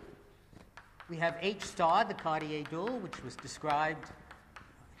 we have H star, the Cartier dual, which was described,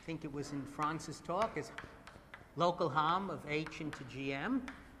 I think it was in France's talk, as local Hom of H into GM.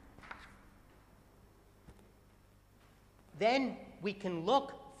 Then we can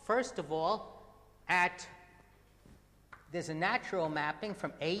look, first of all, at, there's a natural mapping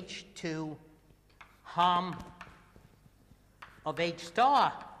from H to Hom of H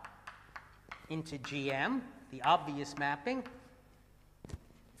star into GM, the obvious mapping.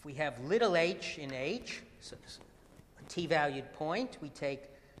 If we have little h in H, so a t-valued point, we take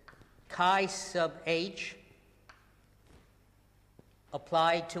chi sub H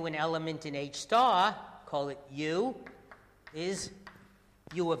applied to an element in H star, call it U, is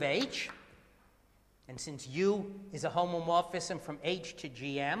U of H. And since U is a homomorphism from H to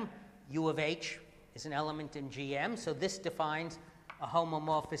GM, U of H is an element in GM, so this defines a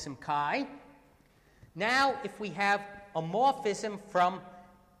homomorphism chi. Now, if we have a morphism from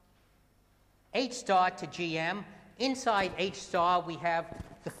H star to GM, inside H star we have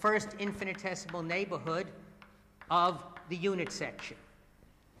the first infinitesimal neighborhood of the unit section.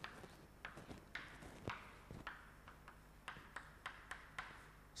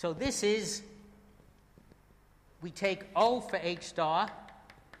 So this is, we take O for H star,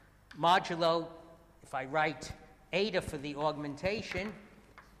 modulo, if I write eta for the augmentation,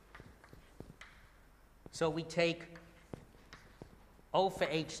 so we take O for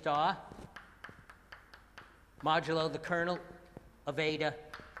H star, modulo the kernel of eta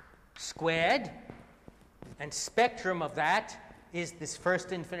squared, and spectrum of that is this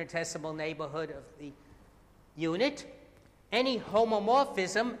first infinitesimal neighborhood of the unit. Any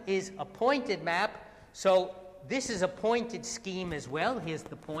homomorphism is a pointed map, so this is a pointed scheme as well. Here's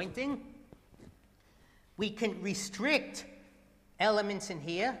the pointing. We can restrict elements in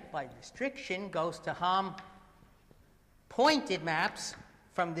here by restriction goes to Hom pointed maps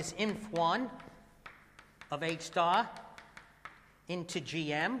from this inf1 of H star into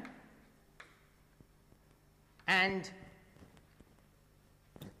GM, and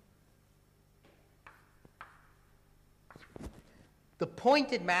the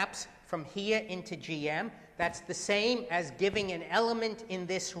pointed maps from here into GM, that's the same as giving an element in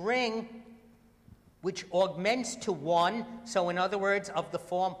this ring which augments to 1, so in other words, of the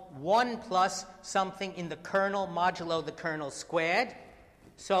form 1 plus something in the kernel modulo the kernel squared.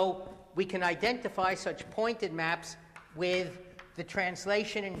 So we can identify such pointed maps with the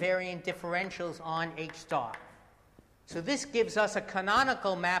translation invariant differentials on H star. So this gives us a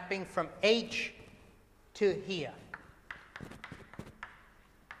canonical mapping from H to here.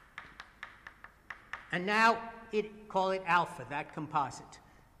 And now call it alpha, that composite.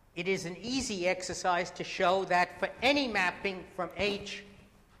 It is an easy exercise to show that for any mapping from H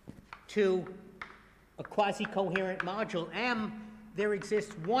to a quasi-coherent module M, there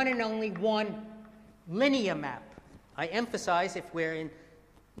exists one and only one linear map. I emphasize, if we're in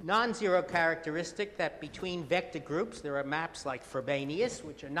non-zero characteristic, that between vector groups there are maps like Frobenius,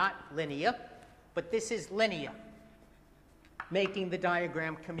 which are not linear, but this is linear, making the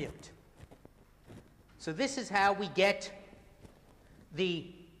diagram commute. So this is how we get the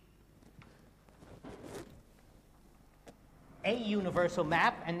A universal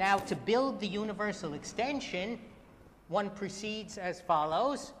map. And now to build the universal extension, one proceeds as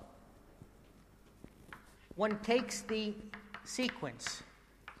follows. One takes the sequence,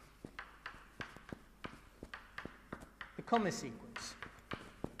 the Kummer sequence,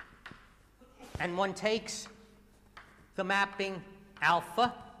 and one takes the mapping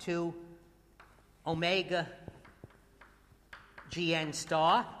alpha to omega gn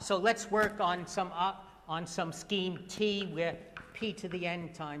star. So let's work on some scheme T where p to the n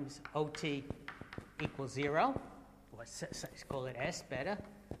times OT equals 0. Let's call it S better.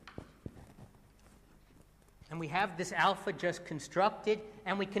 And we have this alpha just constructed,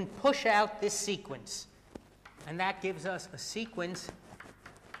 and we can push out this sequence. And that gives us a sequence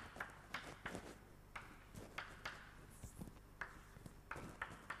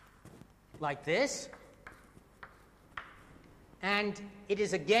like this. And it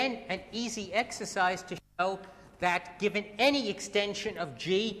is, again, an easy exercise to show that given any extension of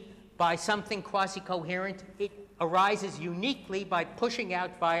G by something quasi-coherent, it arises uniquely by pushing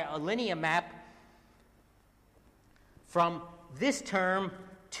out via a linear map from this term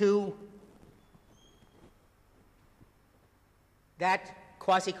to that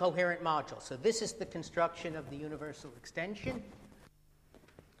quasi-coherent module. So this is the construction of the universal extension.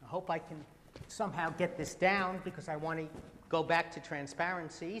 I hope I can somehow get this down because I want to go back to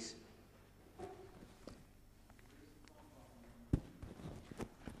transparencies.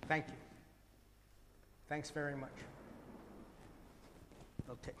 Thank you. Thanks very much.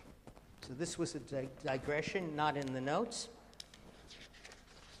 Okay. So this was a digression, not in the notes.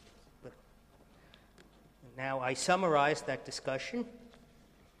 But now I summarized that discussion,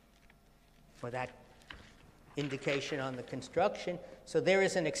 or that indication on the construction. So there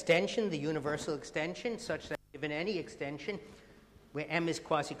is an extension, the universal extension, such that given any extension where M is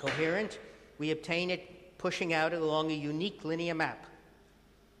quasi-coherent, we obtain it pushing out along a unique linear map.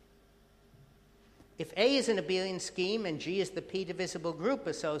 If A is an abelian scheme and G is the p-divisible group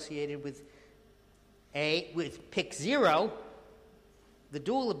associated with pick 0, the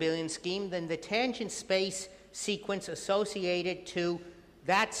dual abelian scheme, then the tangent space sequence associated to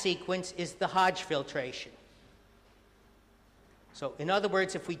that sequence is the Hodge filtration. So in other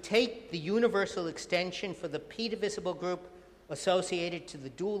words, if we take the universal extension for the p-divisible group associated to the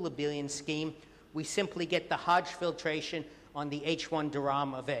dual abelian scheme, we simply get the Hodge filtration on the H1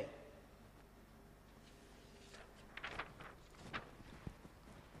 Durham of A.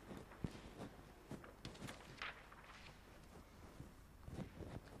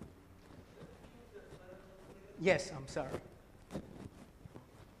 Yes, I'm sorry.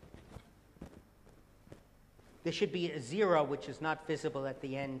 There should be a 0 which is not visible at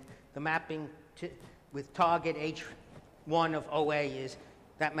the end. The mapping with target H1 of OA is,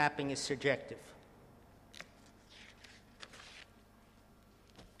 that mapping is surjective.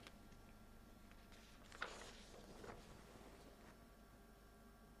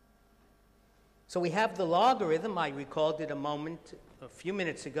 So we have the logarithm. I recalled it a few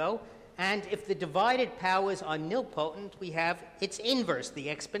minutes ago. And if the divided powers are nilpotent, we have its inverse, the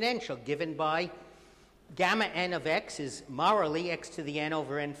exponential, given by gamma n of x is morally x to the n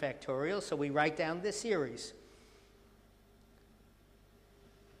over n factorial, so we write down this series.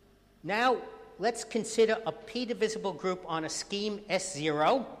 Now, let's consider a p-divisible group on a scheme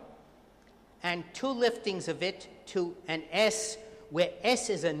S0 and two liftings of it to an S where S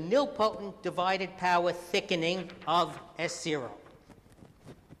is a nilpotent divided power thickening of S0.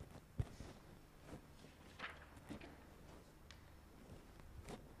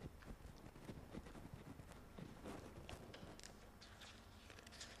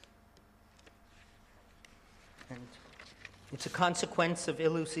 It's a consequence of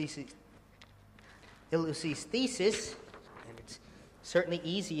Illusi's thesis, and it's certainly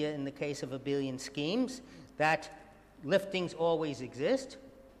easier in the case of abelian schemes, that liftings always exist.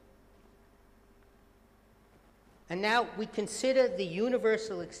 And now we consider the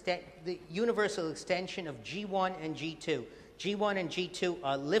universal extension of G1 and G2. G1 and G2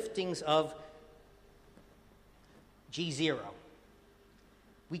 are liftings of G0.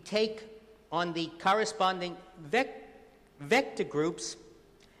 We take on the corresponding vector groups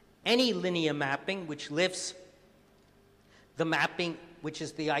any linear mapping which lifts the mapping which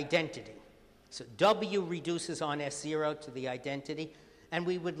is the identity. So W reduces on S0 to the identity, and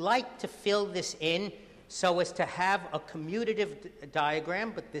we would like to fill this in so as to have a commutative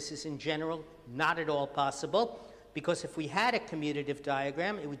diagram, but this is in general not at all possible, because if we had a commutative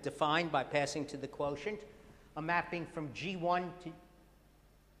diagram, it would define by passing to the quotient a mapping from G1 to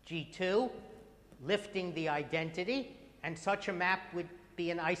G2, lifting the identity, and such a map would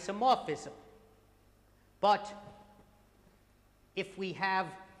be an isomorphism. But if we have,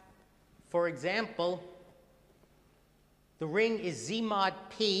 for example, the ring is Z mod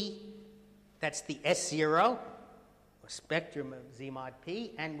P, that's the S0, or spectrum of Z mod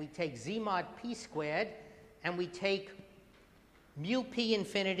P, and we take Z mod P squared, and we take mu P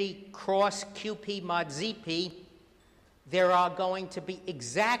infinity cross QP mod ZP, there are going to be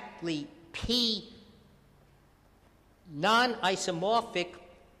exactly P non-isomorphic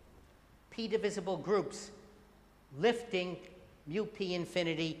P-divisible groups lifting mu P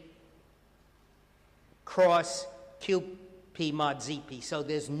infinity cross QP mod ZP. So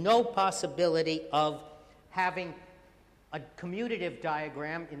there's no possibility of having a commutative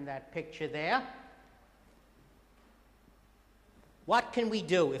diagram in that picture there. What can we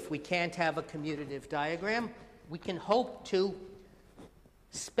do if we can't have a commutative diagram? We can hope to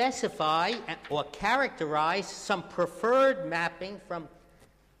specify or characterize some preferred mapping from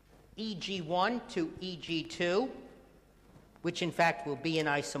EG1 to EG2, which in fact will be an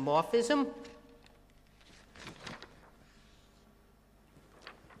isomorphism.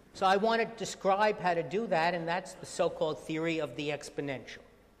 So I want to describe how to do that, and that's the so-called theory of the exponential.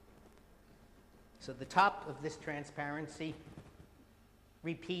 So the top of this transparency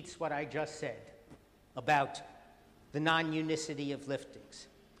repeats what I just said about the non-unicity of liftings.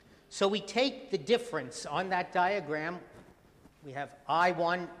 So we take the difference on that diagram. We have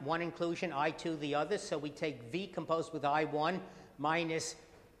I1, one inclusion, I2, the other. So we take V composed with I1 minus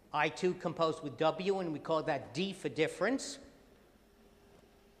I2 composed with W, and we call that D for difference.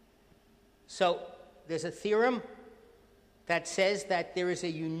 So there's a theorem that says that there is a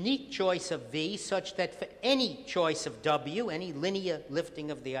unique choice of V such that for any choice of W, any linear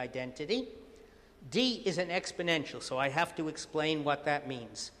lifting of the identity, D is an exponential. So I have to explain what that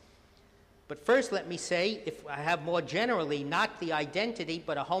means. But first let me say, if I have more generally not the identity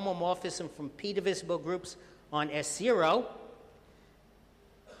but a homomorphism from P-divisible groups on S0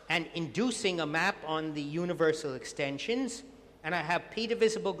 and inducing a map on the universal extensions, and I have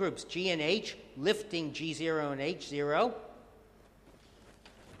P-divisible groups, G and H, lifting G0 and H0,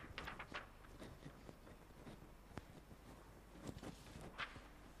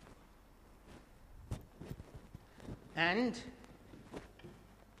 and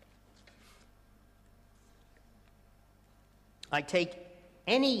I take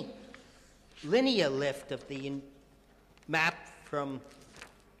any linear lift of the map from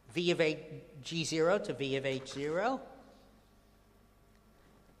V of G0 to V of H0.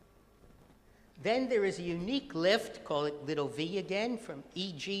 Then there is a unique lift, call it little v again, from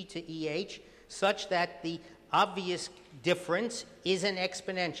EG to EH, such that the obvious difference is an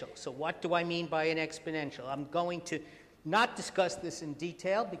exponential. So what do I mean by an exponential? I'm going to not discuss this in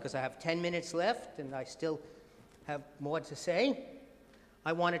detail because I have 10 minutes left and I still have more to say.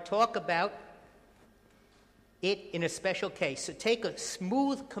 I want to talk about it in a special case. So take a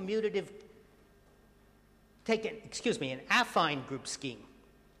smooth commutative, an affine group scheme,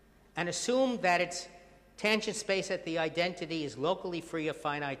 and assume that its tangent space at the identity is locally free of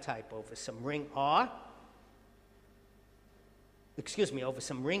finite type over some ring R, over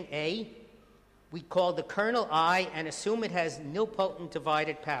some ring A. We call the kernel I and assume it has nilpotent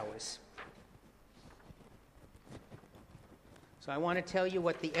divided powers. So I want to tell you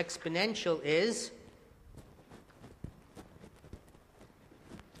what the exponential is.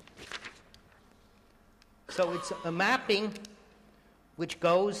 So it's a mapping which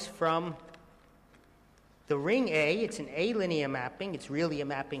goes from the ring A, it's an A-linear mapping, it's really a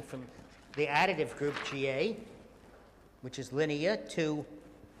mapping from the additive group GA, which is linear, to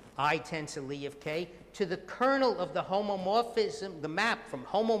I tensor Lie of K, to the kernel of the homomorphism, the map from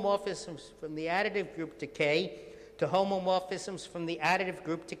homomorphisms from the additive group to K to homomorphisms from the additive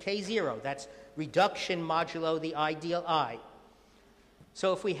group to K0. That's reduction modulo the ideal I.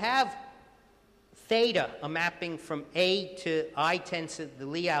 So if we have theta, a mapping from A to I tensor the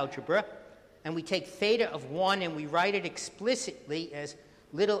Lie algebra, and we take theta of 1 and we write it explicitly as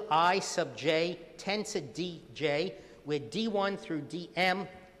little I sub j tensor dj, where d1 through dm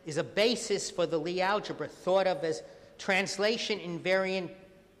is a basis for the Lie algebra, thought of as translation invariant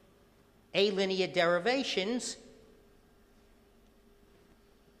A-linear derivations,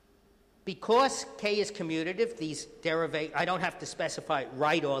 because K is commutative, these I don't have to specify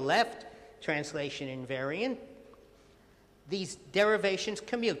right or left, translation invariant. These derivations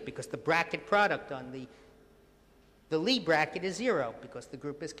commute because the bracket product on the Lie bracket is 0 because the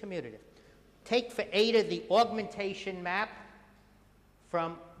group is commutative. Take for eta the augmentation map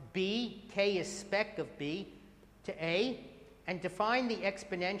from B, K is spec of B, to A, and define the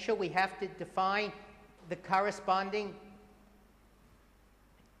exponential. We have to define the corresponding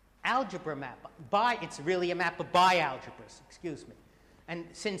algebra map. It's really a map of bialgebras, excuse me. And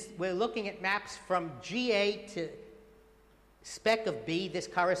since we're looking at maps from GA to spec of B, this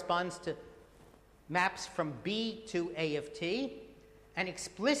corresponds to maps from B to A of T. And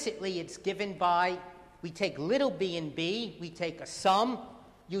explicitly, it's given by, we take little b in B, we take a sum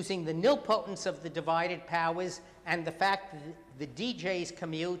using the nilpotence of the divided powers and the fact that the DJs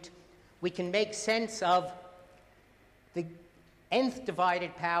commute. We can make sense of the nth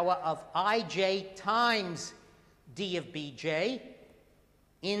divided power of ij times d of bj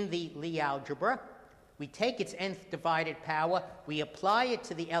in the Lie algebra. We take its nth divided power, we apply it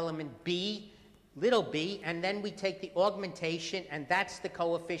to the element b, little b, and then we take the augmentation, and that's the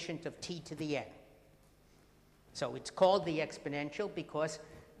coefficient of t to the n. So it's called the exponential because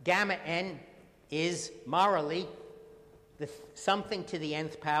gamma n is morally something to the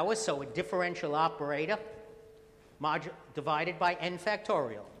nth power, so a differential operator divided by n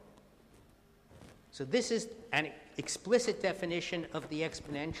factorial. So this is an explicit definition of the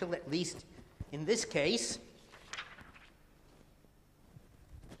exponential, at least in this case.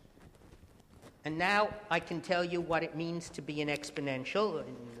 And now I can tell you what it means to be an exponential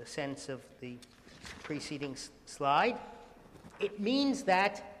in the sense of the preceding slide. It means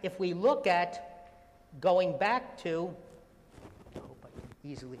that if we look at going back to, I hope I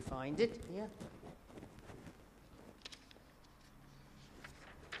can easily find it here.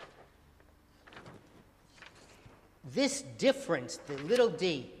 This difference, the little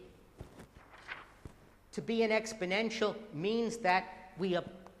d, to be an exponential means that we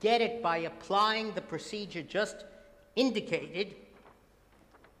get it by applying the procedure just indicated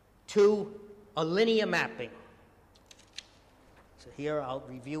to a linear mapping. So here I'll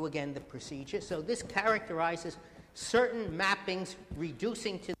review again the procedure. So this characterizes certain mappings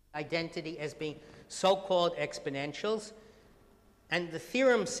reducing to the identity as being so-called exponentials. And the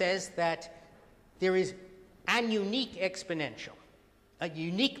theorem says that there is an unique exponential, a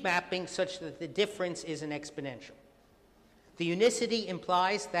unique mapping such that the difference is an exponential. The unicity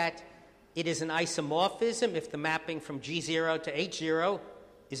implies that it is an isomorphism if the mapping from G0 to H0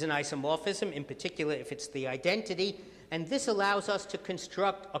 is an isomorphism, in particular if it's the identity, and this allows us to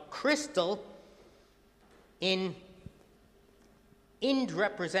construct a crystal in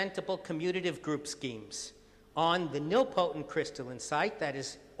representable commutative group schemes on the nilpotent crystalline site, that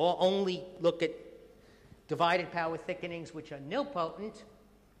is, or only look at divided power thickenings which are nilpotent,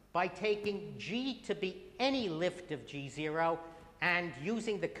 by taking G to be any lift of G0 and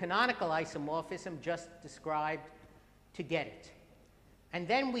using the canonical isomorphism just described to get it. And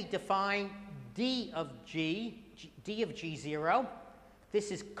then we define D of G0.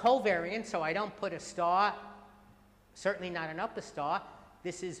 This is covariant, so I don't put a star, certainly not an upper star.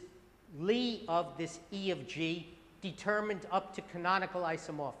 This is Lie of this E of G determined up to canonical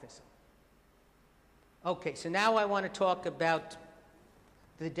isomorphism. Okay, so now I want to talk about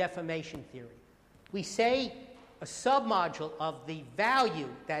the deformation theory. We say a submodule of the value,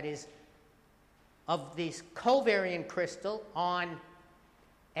 that is, of this covariant crystal on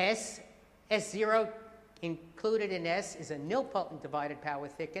S, S0 included in S is a nilpotent divided power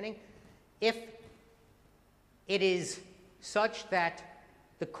thickening, if it is such that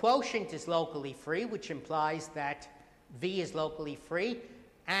the quotient is locally free, which implies that V is locally free,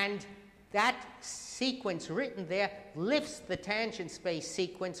 and that sequence written there lifts the tangent space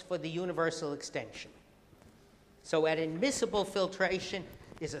sequence for the universal extension. So an admissible filtration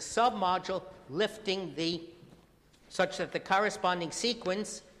is a submodule lifting such that the corresponding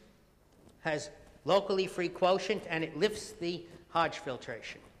sequence has locally free quotient and it lifts the Hodge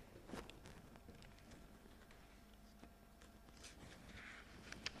filtration.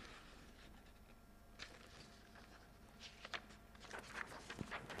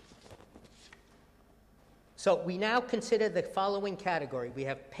 So we now consider the following category. We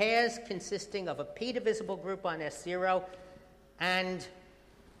have pairs consisting of a p-divisible group on S0 and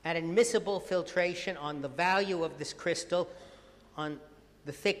an admissible filtration on the value of this crystal on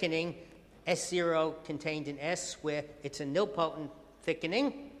the thickening S0 contained in S, where it's a nilpotent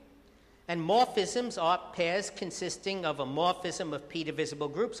thickening. And morphisms are pairs consisting of a morphism of p-divisible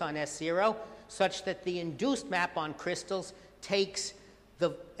groups on S0, such that the induced map on crystals takes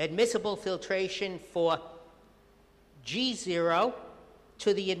the admissible filtration for G0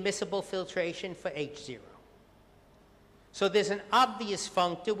 to the admissible filtration for H0. So there's an obvious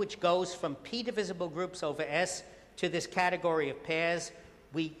functor which goes from p-divisible groups over S to this category of pairs.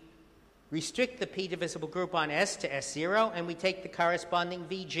 We restrict the p-divisible group on S to S0, and we take the corresponding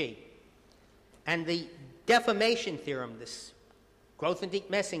VG. And the deformation theorem, this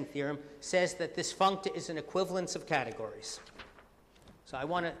Grothendieck-Messing theorem, says that this functor is an equivalence of categories. So I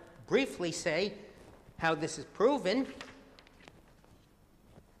want to briefly say how this is proven.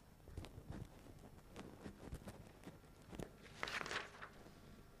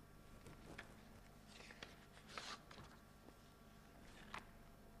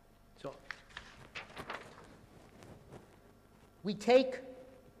 So we take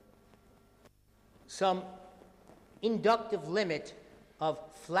some inductive limit of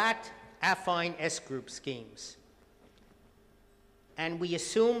flat affine S-group schemes. And we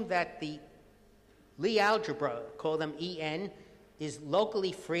assume that the Lie algebra, call them En, is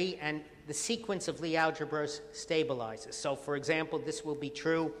locally free and the sequence of Lie algebras stabilizes. So, for example, this will be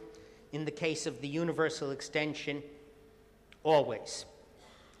true in the case of the universal extension always.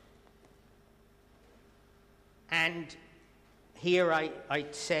 And here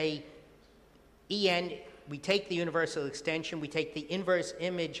I'd say En, we take the universal extension, we take the inverse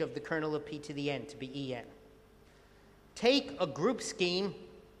image of the kernel of p to the n to be En. Take a group scheme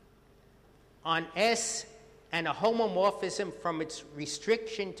on S and a homomorphism from its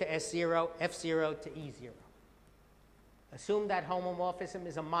restriction to S0, F0 to E0. Assume that homomorphism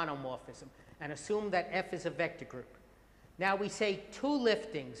is a monomorphism, and assume that F is a vector group. Now we say two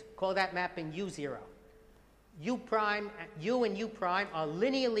liftings, call that mapping U0. U and U prime are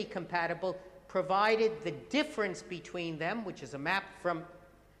linearly compatible provided the difference between them, which is a map from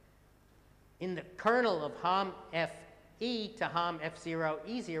in the kernel of Hom Fe to Hom F0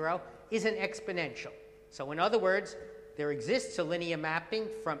 E0, is an exponential. So in other words, there exists a linear mapping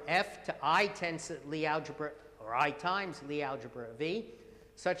from F to I tensor Lie algebra, or I times Lie algebra of E,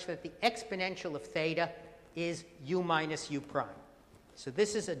 such that the exponential of theta is U minus U prime. So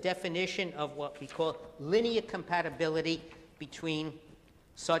this is a definition of what we call linear compatibility between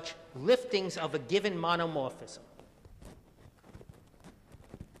such liftings of a given monomorphism.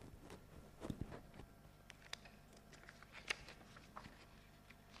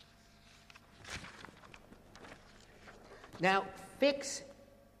 Now,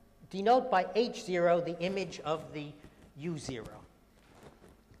 denote by H0 the image of the U0.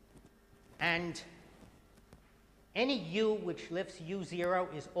 And any U which lifts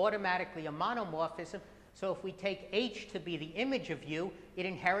U0 is automatically a monomorphism. So if we take H to be the image of U, it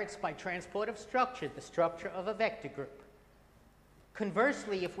inherits by transport of structure, the structure of a vector group.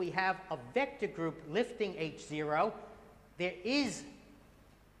 Conversely, if we have a vector group lifting H0, there is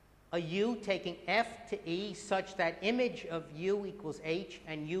a U taking F to E such that image of U equals H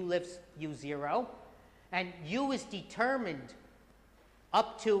and U lifts U0. And U is determined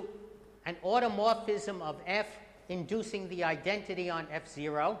up to an automorphism of F inducing the identity on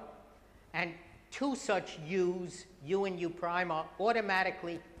F0. And two such U's, U and U prime, are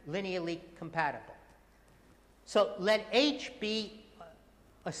automatically linearly compatible. So let H be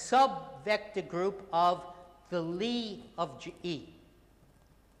a sub-vector group of the Lie of E,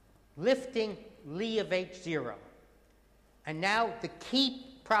 lifting Lie of H0. And now the key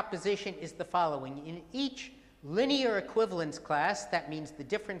proposition is the following. In each linear equivalence class, that means the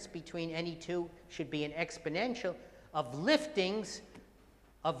difference between any two should be an exponential, of liftings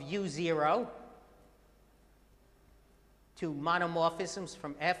of U0 to monomorphisms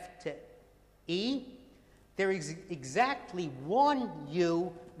from F to E, there is exactly one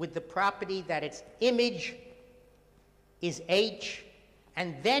U with the property that its image is H,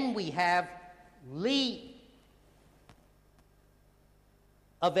 and then we have Lie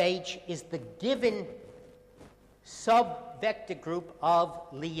of H is the given sub-vector group of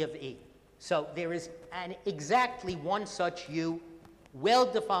Lie of E. So there is exactly one such U,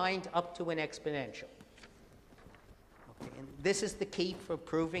 well-defined up to an exponential. Okay, and this is the key for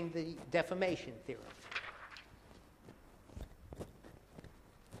proving the deformation theorem.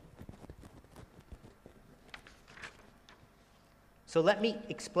 So let me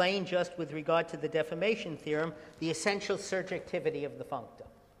explain, just with regard to the deformation theorem, the essential surjectivity of the functor.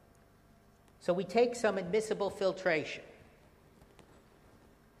 So we take some admissible filtration.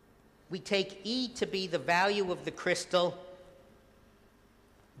 We take E to be the value of the crystal,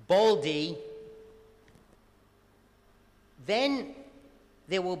 bold E. Then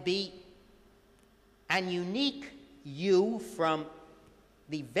there will be and unique u from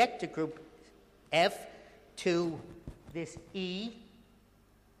the vector group F to this E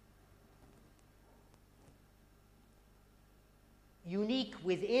unique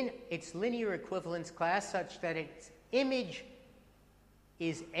within its linear equivalence class such that its image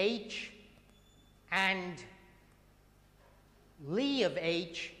is H and Li of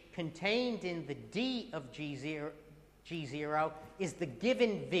H contained in the D of G0 is the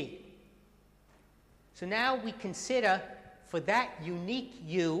given V. So now we consider for that unique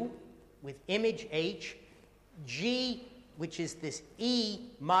U with image H, G, which is this E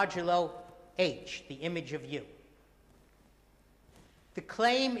modulo H, the image of U. The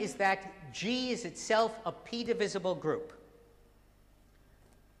claim is that G is itself a p-divisible group.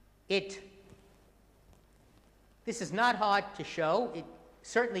 This is not hard to show. It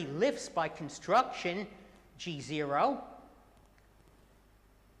certainly lifts by construction G0.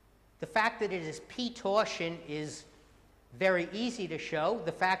 The fact that it is p-torsion is very easy to show.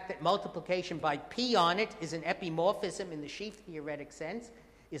 The fact that multiplication by p on it is an epimorphism in the sheaf theoretic sense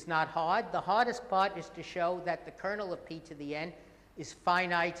is not hard. The hardest part is to show that the kernel of p to the n is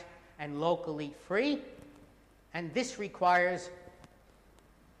finite and locally free, and this requires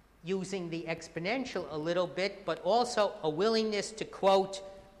using the exponential a little bit, but also a willingness to quote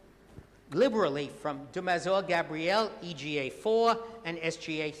liberally from de Mazur-Gabriel, EGA4 and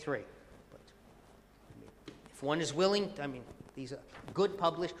SGA3. But if one is willing, these are good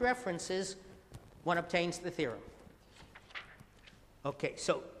published references, one obtains the theorem. Okay,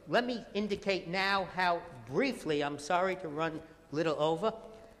 so let me indicate now how briefly, I'm sorry to run a little over,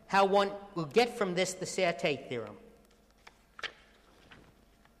 how one will get from this the Serre-Tate theorem.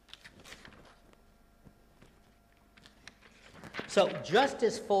 So just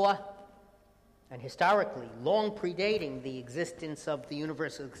as for, and historically, long predating the existence of the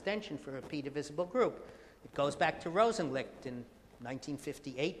universal extension for a p-divisible group, it goes back to Rosenlicht in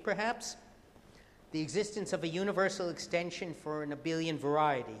 1958, perhaps, the existence of a universal extension for an abelian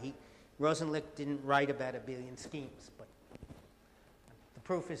variety. Rosenlicht didn't write about abelian schemes, but the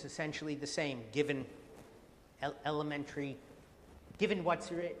proof is essentially the same, given given what's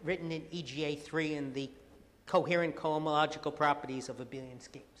written in EGA3 and the coherent cohomological properties of abelian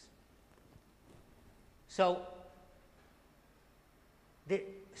schemes. So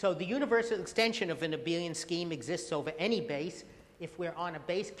the universal extension of an abelian scheme exists over any base. If we're on a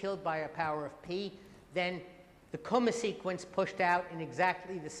base killed by a power of p, then the Kumma sequence pushed out in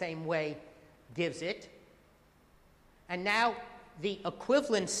exactly the same way gives it. And now the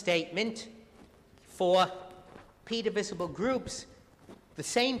equivalence statement for p-divisible groups, the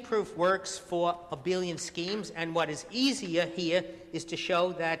same proof works for abelian schemes, and what is easier here is to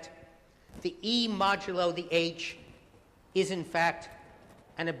show that the E modulo the H is in fact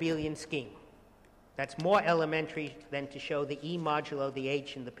an abelian scheme. That's more elementary than to show the E modulo the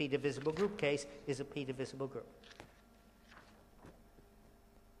H in the p-divisible group case is a p-divisible group.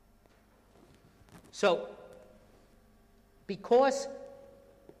 So, because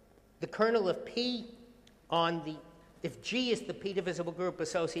the kernel of P if G is the p-divisible group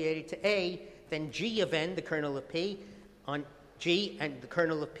associated to A, then G of n, the kernel of P, on G, and the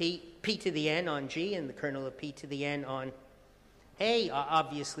kernel of P to the n on G, and the kernel of P to the n on A are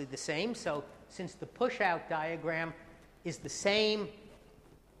obviously the same. So since the push-out diagram is the same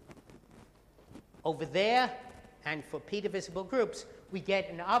over there and for p-divisible groups, we get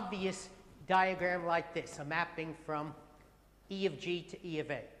an obvious diagram like this, a mapping from E of G to E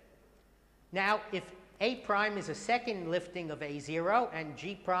of A. Now, if A prime is a second lifting of A0 and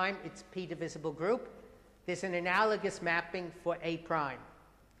G prime its p-divisible group, there's an analogous mapping for A prime.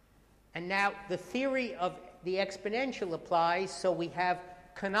 And now the theory of the exponential applies, so we have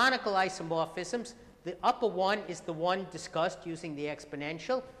canonical isomorphisms. The upper one is the one discussed using the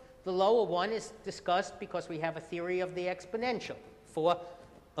exponential. The lower one is discussed because we have a theory of the exponential for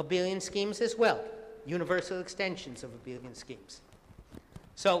abelian schemes as well, universal extensions of abelian schemes.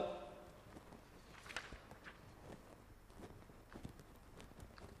 So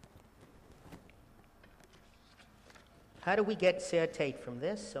how do we get Serre-Tate from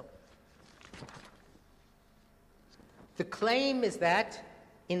this? So the claim is that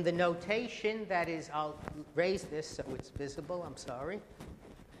in the notation that is, I'll raise this so it's visible, I'm sorry.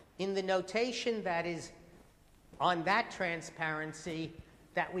 In the notation that is on that transparency,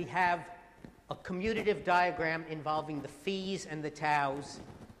 that we have a commutative diagram involving the phis and the taus.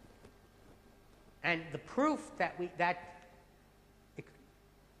 And the proof that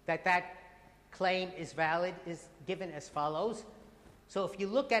that claim is valid is given as follows. So if you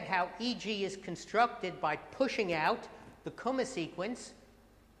look at how EG is constructed by pushing out the Kumma sequence,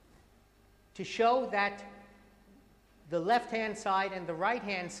 to show that the left-hand side and the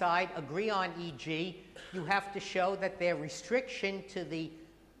right-hand side agree on EG, you have to show that their restriction to the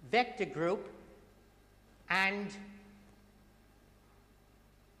vector group and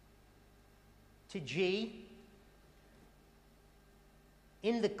to G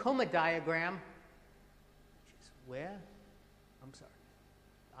in the Kuma diagram, which is where? I'm sorry.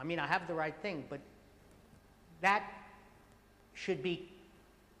 I mean, I have the right thing, but that should be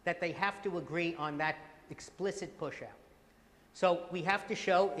that they have to agree on that explicit push-out. So we have to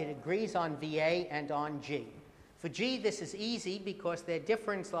show it agrees on VA and on G. For G, this is easy because their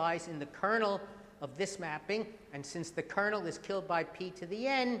difference lies in the kernel of this mapping, and since the kernel is killed by P to the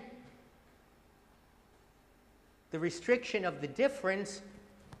N, the restriction of the difference,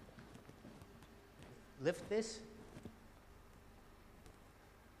 lift this.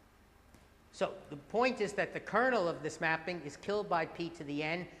 So the point is that the kernel of this mapping is killed by P to the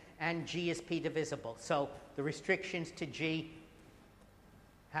N, and G is P divisible. So the restrictions to G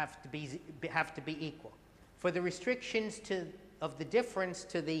have to be equal. For the restrictions of the difference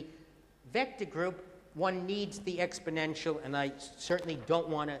to the vector group, one needs the exponential, and I certainly don't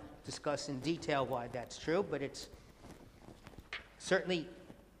want to discuss in detail why that's true, but it's certainly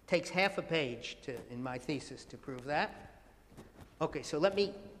takes half a page in my thesis to prove that. Okay, so let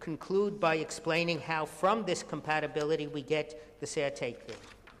me conclude by explaining how from this compatibility we get the Serre-Tate theorem.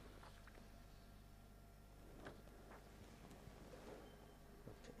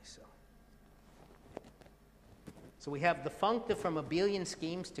 So we have the functor from abelian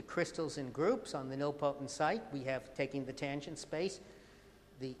schemes to crystals in groups on the nilpotent site. We have, taking the tangent space,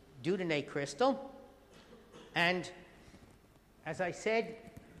 the Dieudonné crystal. And as I said,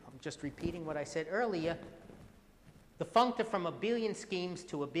 I'm just repeating what I said earlier, the functor from abelian schemes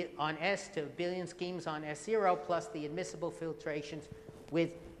on S to abelian schemes on S0 plus the admissible filtrations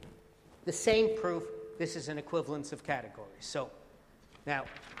with the same proof, this is an equivalence of categories. So now,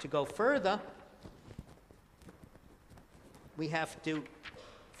 to go further, we have to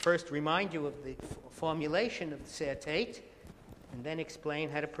first remind you of the formulation of the Serre-Tate and then explain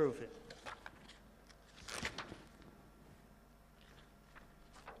how to prove it.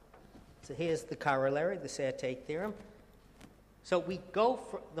 So here's the corollary, the Serre-Tate theorem. So we go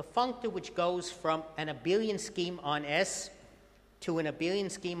for the functor which goes from an abelian scheme on S to an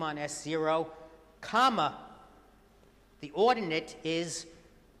abelian scheme on S0, comma, the ordinate is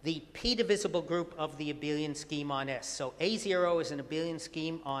the p-divisible group of the abelian scheme on S. So A0 is an abelian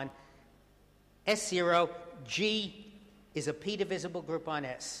scheme on S0. G is a p-divisible group on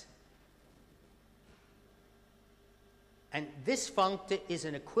S. And this functor is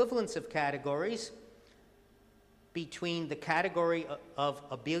an equivalence of categories between the category of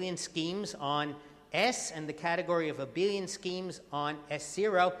abelian schemes on S and the category of abelian schemes on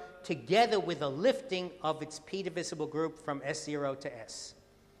S0, together with a lifting of its p-divisible group from S0 to S.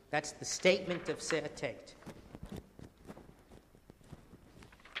 That's the statement of Serre-Tate.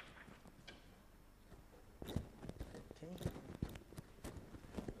 Okay.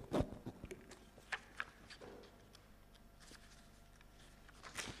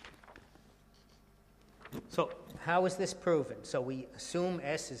 So how is this proven? So we assume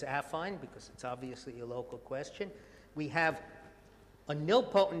S is affine because it's obviously a local question. We have a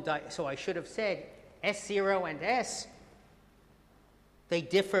nilpotent so I should have said S0 and S, they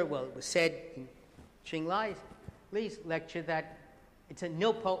differ. Well, it was said in Ching Li's lecture that it's a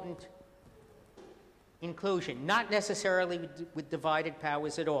nilpotent inclusion, not necessarily with divided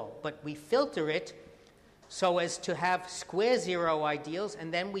powers at all, but we filter it so as to have square zero ideals,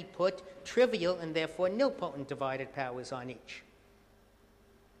 and then we put trivial and therefore nilpotent divided powers on each.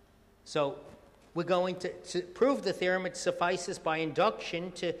 So we're going to prove the theorem. It suffices by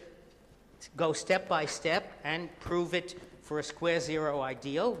induction to go step by step and prove it for a square zero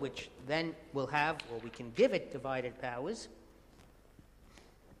ideal, which then will have, or we can give it divided powers,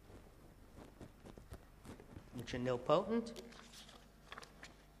 which are nilpotent.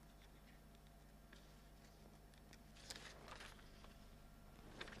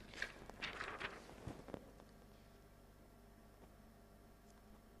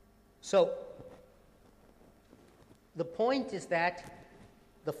 So the point is that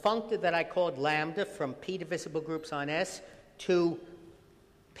the functor that I called lambda from p-divisible groups on S to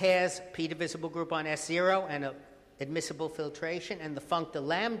pairs p-divisible group on S0 and a admissible filtration, and the functor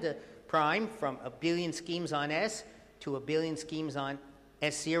lambda prime from abelian schemes on S to abelian schemes on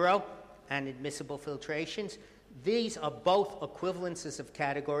S0 and admissible filtrations. These are both equivalences of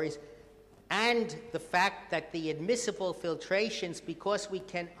categories, and the fact that the admissible filtrations, because we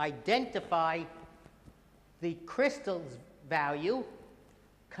can identify the crystal's value,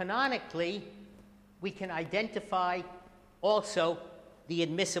 canonically, we can identify also the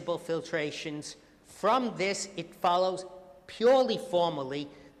admissible filtrations. From this, it follows purely formally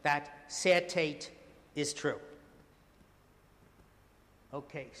that certate is true.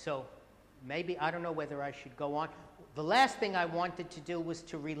 Okay, so maybe, I don't know whether I should go on. The last thing I wanted to do was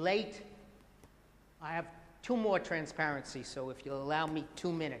to relate. I have two more transparencies, so if you'll allow me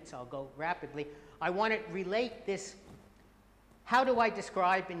 2 minutes, I'll go rapidly. I want to relate this. How do I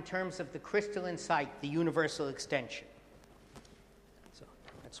describe, in terms of the crystalline site, the universal extension? So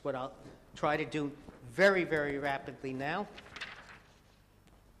that's what I'll try to do very, very rapidly now.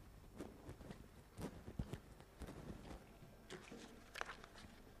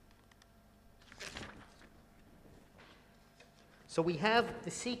 So we have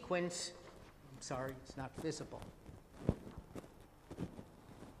the sequence. I'm sorry, it's not visible.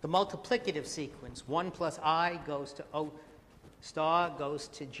 The multiplicative sequence, 1 plus I goes to O star goes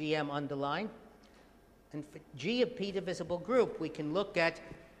to GM underline. And for G of P divisible group, we can look at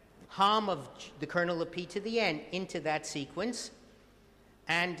Hom of the kernel of P to the n into that sequence.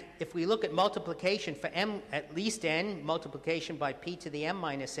 And if we look at multiplication for m at least n, multiplication by P to the m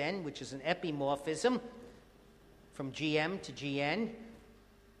minus n, which is an epimorphism from GM to GN,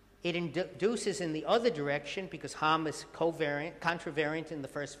 it induces in the other direction, because Hom is contravariant in the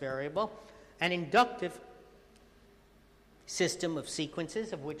first variable, an inductive system of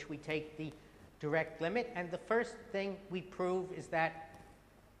sequences of which we take the direct limit. And the first thing we prove is that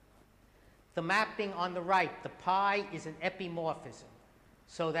the mapping on the right, the pi, is an epimorphism,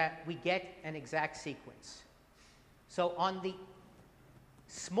 so that we get an exact sequence. So on the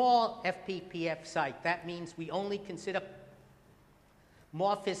small FPPF site, that means we only consider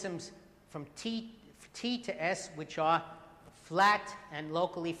morphisms from T to S, which are flat and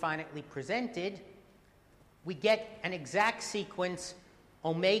locally finitely presented. We get an exact sequence.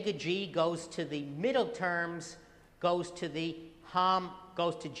 Omega G goes to the middle terms, goes to the Hom,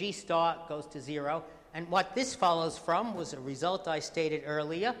 goes to G star, goes to 0. And what this follows from was a result I stated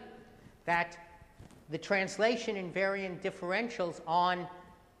earlier, that the translation invariant differentials on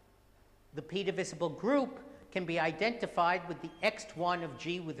the P divisible group can be identified with the X1 of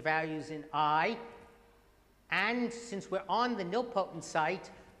G with values in I. And since we're on the nilpotent site,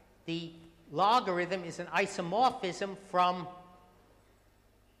 the logarithm is an isomorphism from,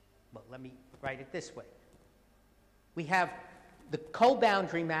 well, let me write it this way. We have the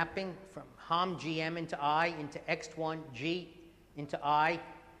co-boundary mapping from Hom GM into I into X1 G into I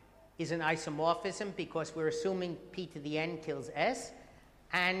is an isomorphism because we're assuming P to the n kills S.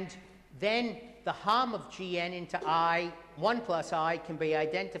 And then the Hom of Gn into I, 1 plus I, can be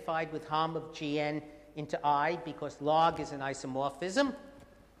identified with Hom of Gn into I because log is an isomorphism.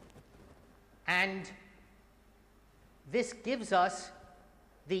 And this gives us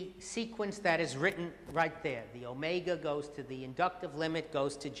the sequence that is written right there. The omega goes to the inductive limit,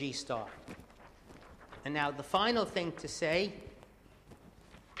 goes to G star. And now the final thing to say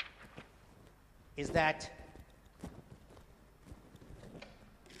is that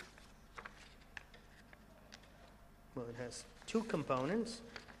well, it has two components.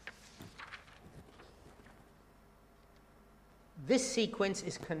 This sequence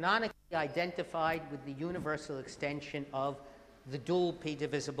is canonically identified with the universal extension of the dual P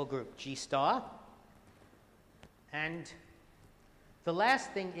divisible group, G star. And the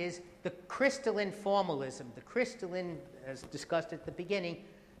last thing is the crystalline formalism. The crystalline, as discussed at the beginning,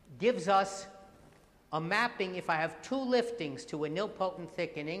 gives us a mapping. If I have two liftings to a nilpotent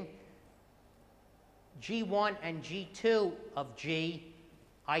thickening, G1 and G2 of G,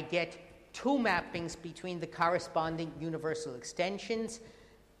 I get two mappings between the corresponding universal extensions.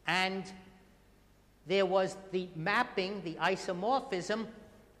 And there was the mapping, the isomorphism,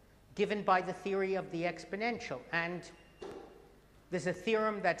 given by the theory of the exponential. And there's a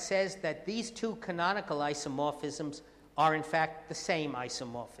theorem that says that these two canonical isomorphisms are, in fact, the same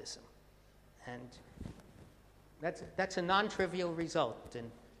isomorphism. And that's a non-trivial result. And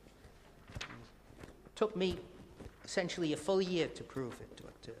it took me essentially a full year to prove it.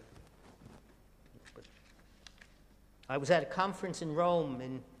 But I was at a conference in Rome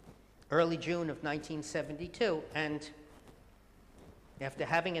in early June of 1972, and after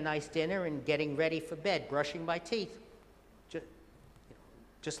having a nice dinner and getting ready for bed, brushing my teeth,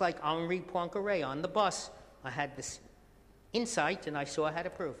 just like Henri Poincaré on the bus, I had this insight and I saw how to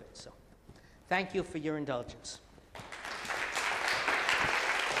prove it. So thank you for your indulgence.